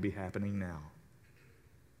was going to be happening now.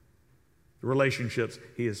 The relationships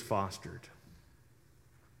He has fostered.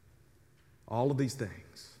 All of these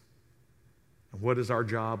things. And what is our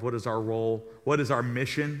job? What is our role? What is our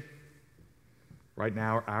mission? Right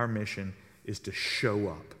now, our mission is to show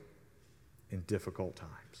up in difficult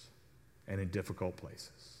times and in difficult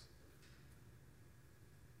places.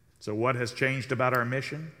 So what has changed about our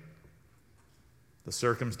mission? The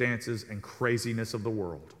circumstances and craziness of the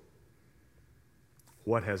world.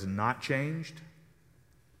 What has not changed?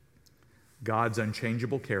 God's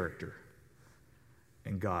unchangeable character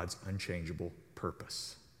and God's unchangeable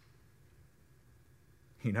purpose.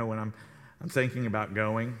 You know, when I'm thinking about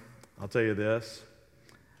going, I'll tell you this,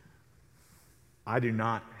 I do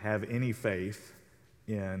not have any faith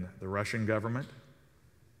in the Russian government,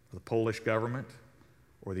 the Polish government,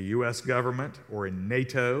 or the U.S. government, or in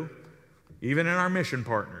NATO, even in our mission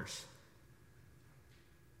partners.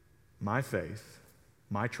 My faith,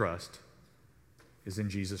 my trust, is in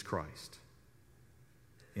Jesus Christ,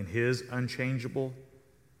 in His unchangeable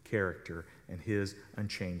character and His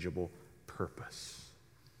unchangeable purpose.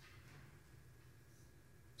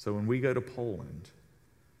 So when we go to Poland,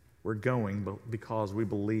 we're going because we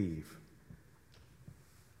believe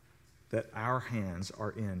that our hands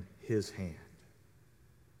are in His hand.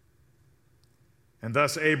 And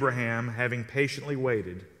thus Abraham, having patiently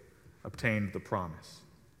waited, obtained the promise.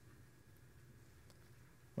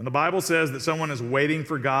 When the Bible says that someone is waiting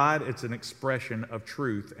for God, it's an expression of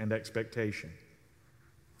truth and expectation.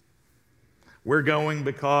 We're going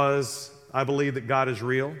because I believe that God is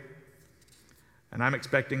real, and I'm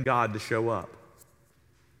expecting God to show up.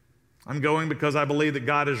 I'm going because I believe that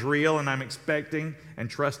God is real, and I'm expecting and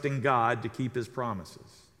trusting God to keep His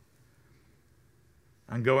promises.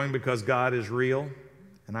 I'm going because God is real,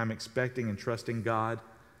 and I'm expecting and trusting God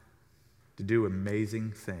to do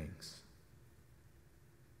amazing things.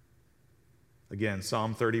 Again,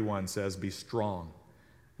 Psalm 31 says, "Be strong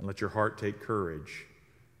and let your heart take courage,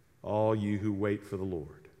 all you who wait for the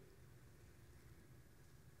Lord."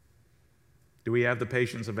 Do we have the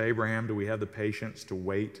patience of Abraham? Do we have the patience to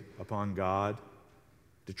wait upon God,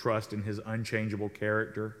 to trust in His unchangeable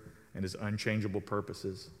character and His unchangeable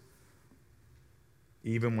purposes,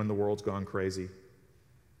 even when the world's gone crazy?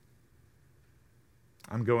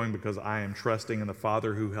 I'm going because I am trusting in the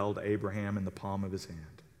Father who held Abraham in the palm of His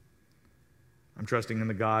hand. I'm trusting in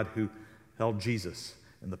the God who held Jesus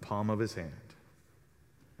in the palm of His hand.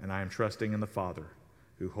 And I am trusting in the Father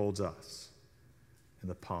who holds us in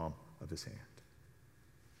the palm of His hand.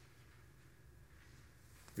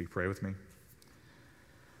 Will you pray with me?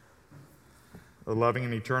 O loving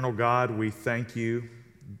and eternal God, we thank You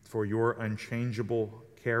for Your unchangeable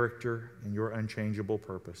character and Your unchangeable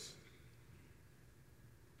purpose.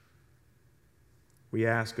 We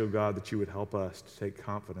ask, O God, that You would help us to take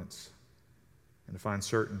confidence and to find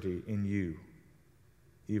certainty in You,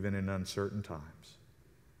 even in uncertain times.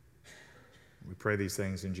 We pray these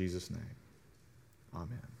things in Jesus' name.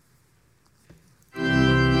 Amen.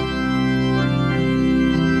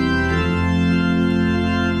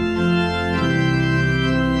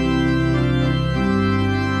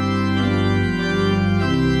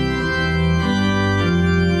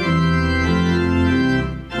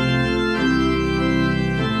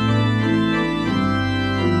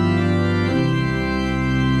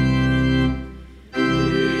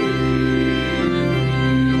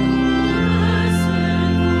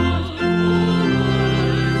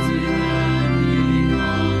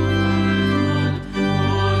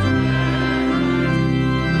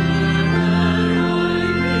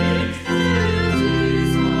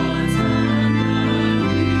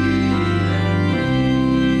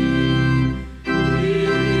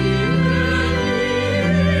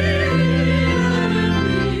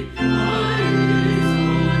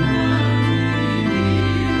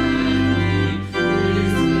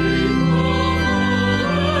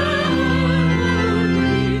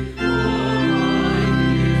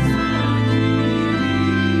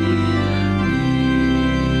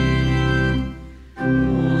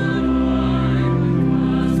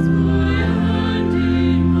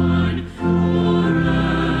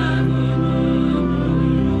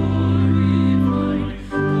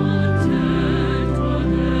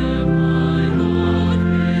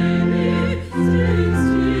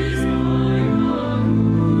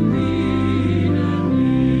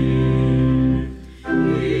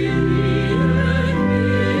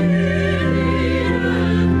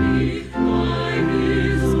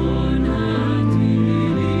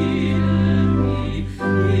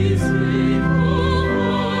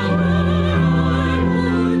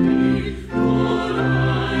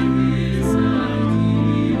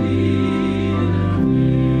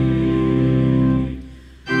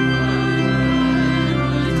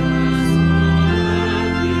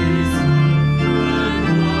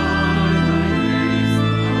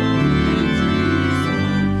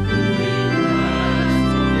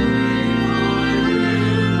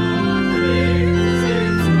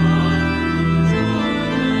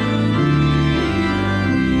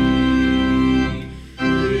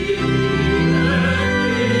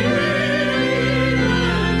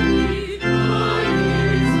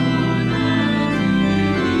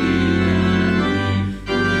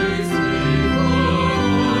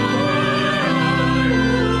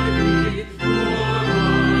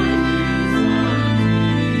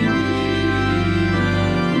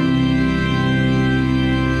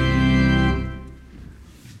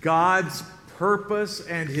 God's purpose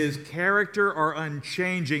and His character are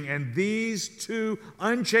unchanging, and these two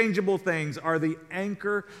unchangeable things are the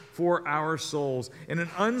anchor for our souls. In an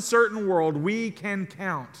uncertain world, we can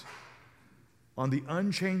count on the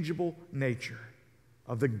unchangeable nature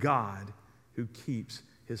of the God who keeps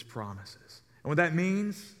His promises. And what that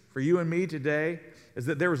means for you and me today is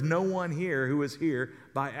that there is no one here who is here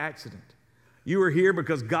by accident. You are here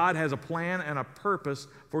because God has a plan and a purpose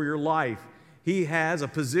for your life. He has a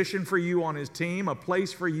position for you on His team, a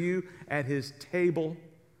place for you at His table,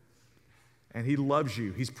 and He loves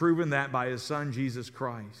you. He's proven that by His Son, Jesus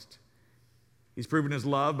Christ. He's proven his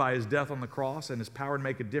love by his death on the cross and his power to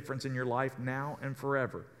make a difference in your life now and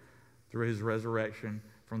forever through his resurrection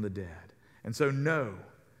from the dead. And so know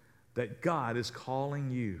that God is calling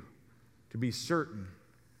you to be certain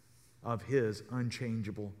of his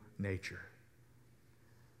unchangeable nature.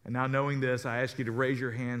 And now, knowing this, I ask you to raise your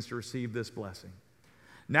hands to receive this blessing.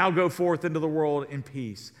 Now go forth into the world in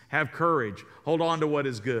peace. Have courage. Hold on to what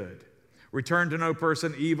is good. Return to no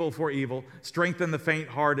person evil for evil. Strengthen the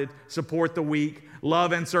faint-hearted. Support the weak.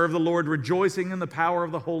 Love and serve the Lord, rejoicing in the power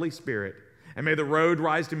of the Holy Spirit. And may the road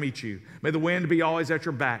rise to meet you. May the wind be always at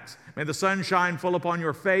your backs. May the sun shine full upon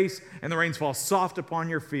your face and the rains fall soft upon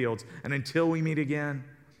your fields. And until we meet again,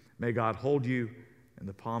 may God hold you in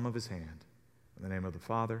the palm of his hand. In the name of the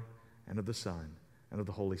Father, and of the Son, and of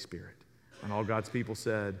the Holy Spirit. And all God's people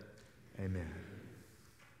said, amen.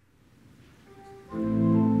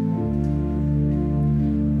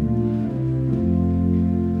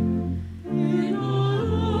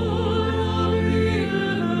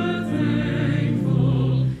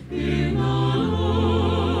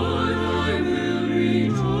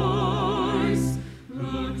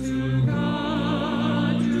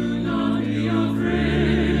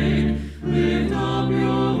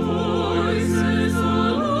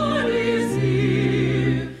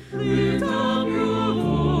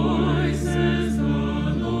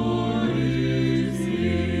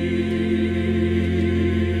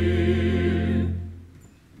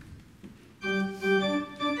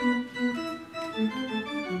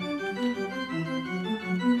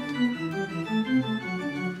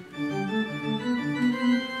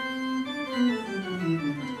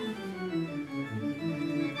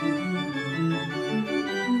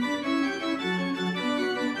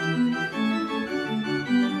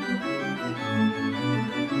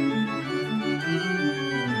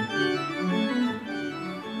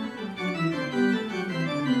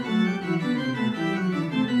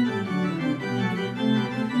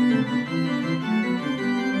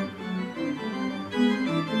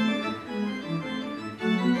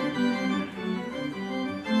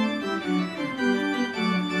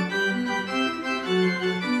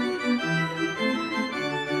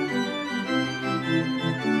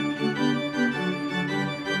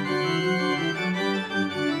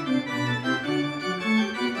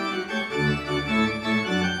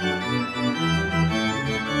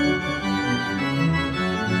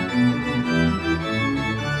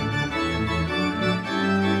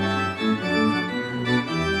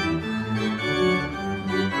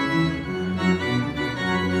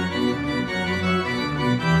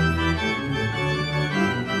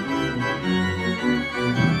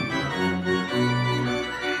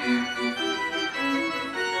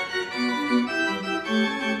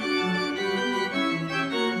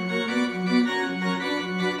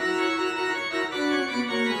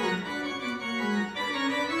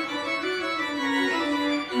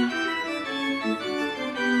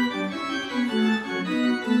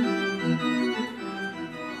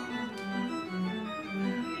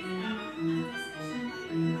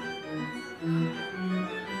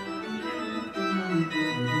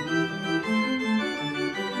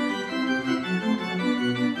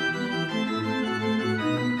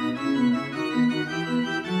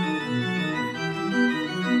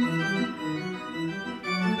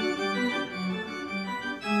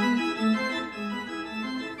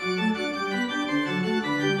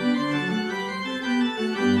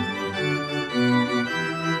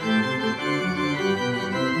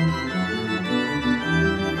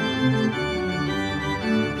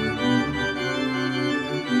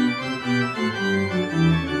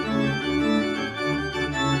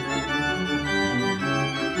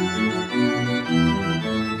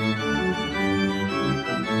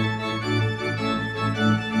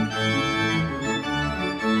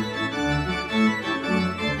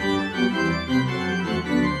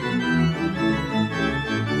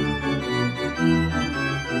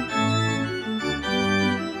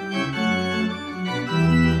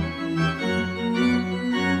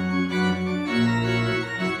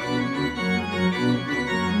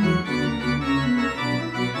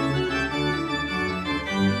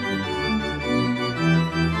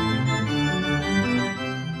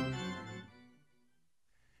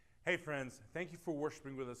 Hey friends, thank you for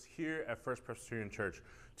worshiping with us here at First Presbyterian Church.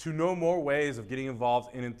 To know more ways of getting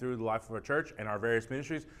involved in and through the life of our church and our various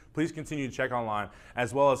ministries, please continue to check online,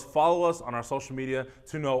 as well as follow us on our social media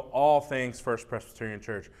to know all things First Presbyterian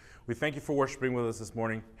Church. We thank you for worshiping with us this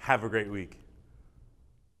morning. Have a great week.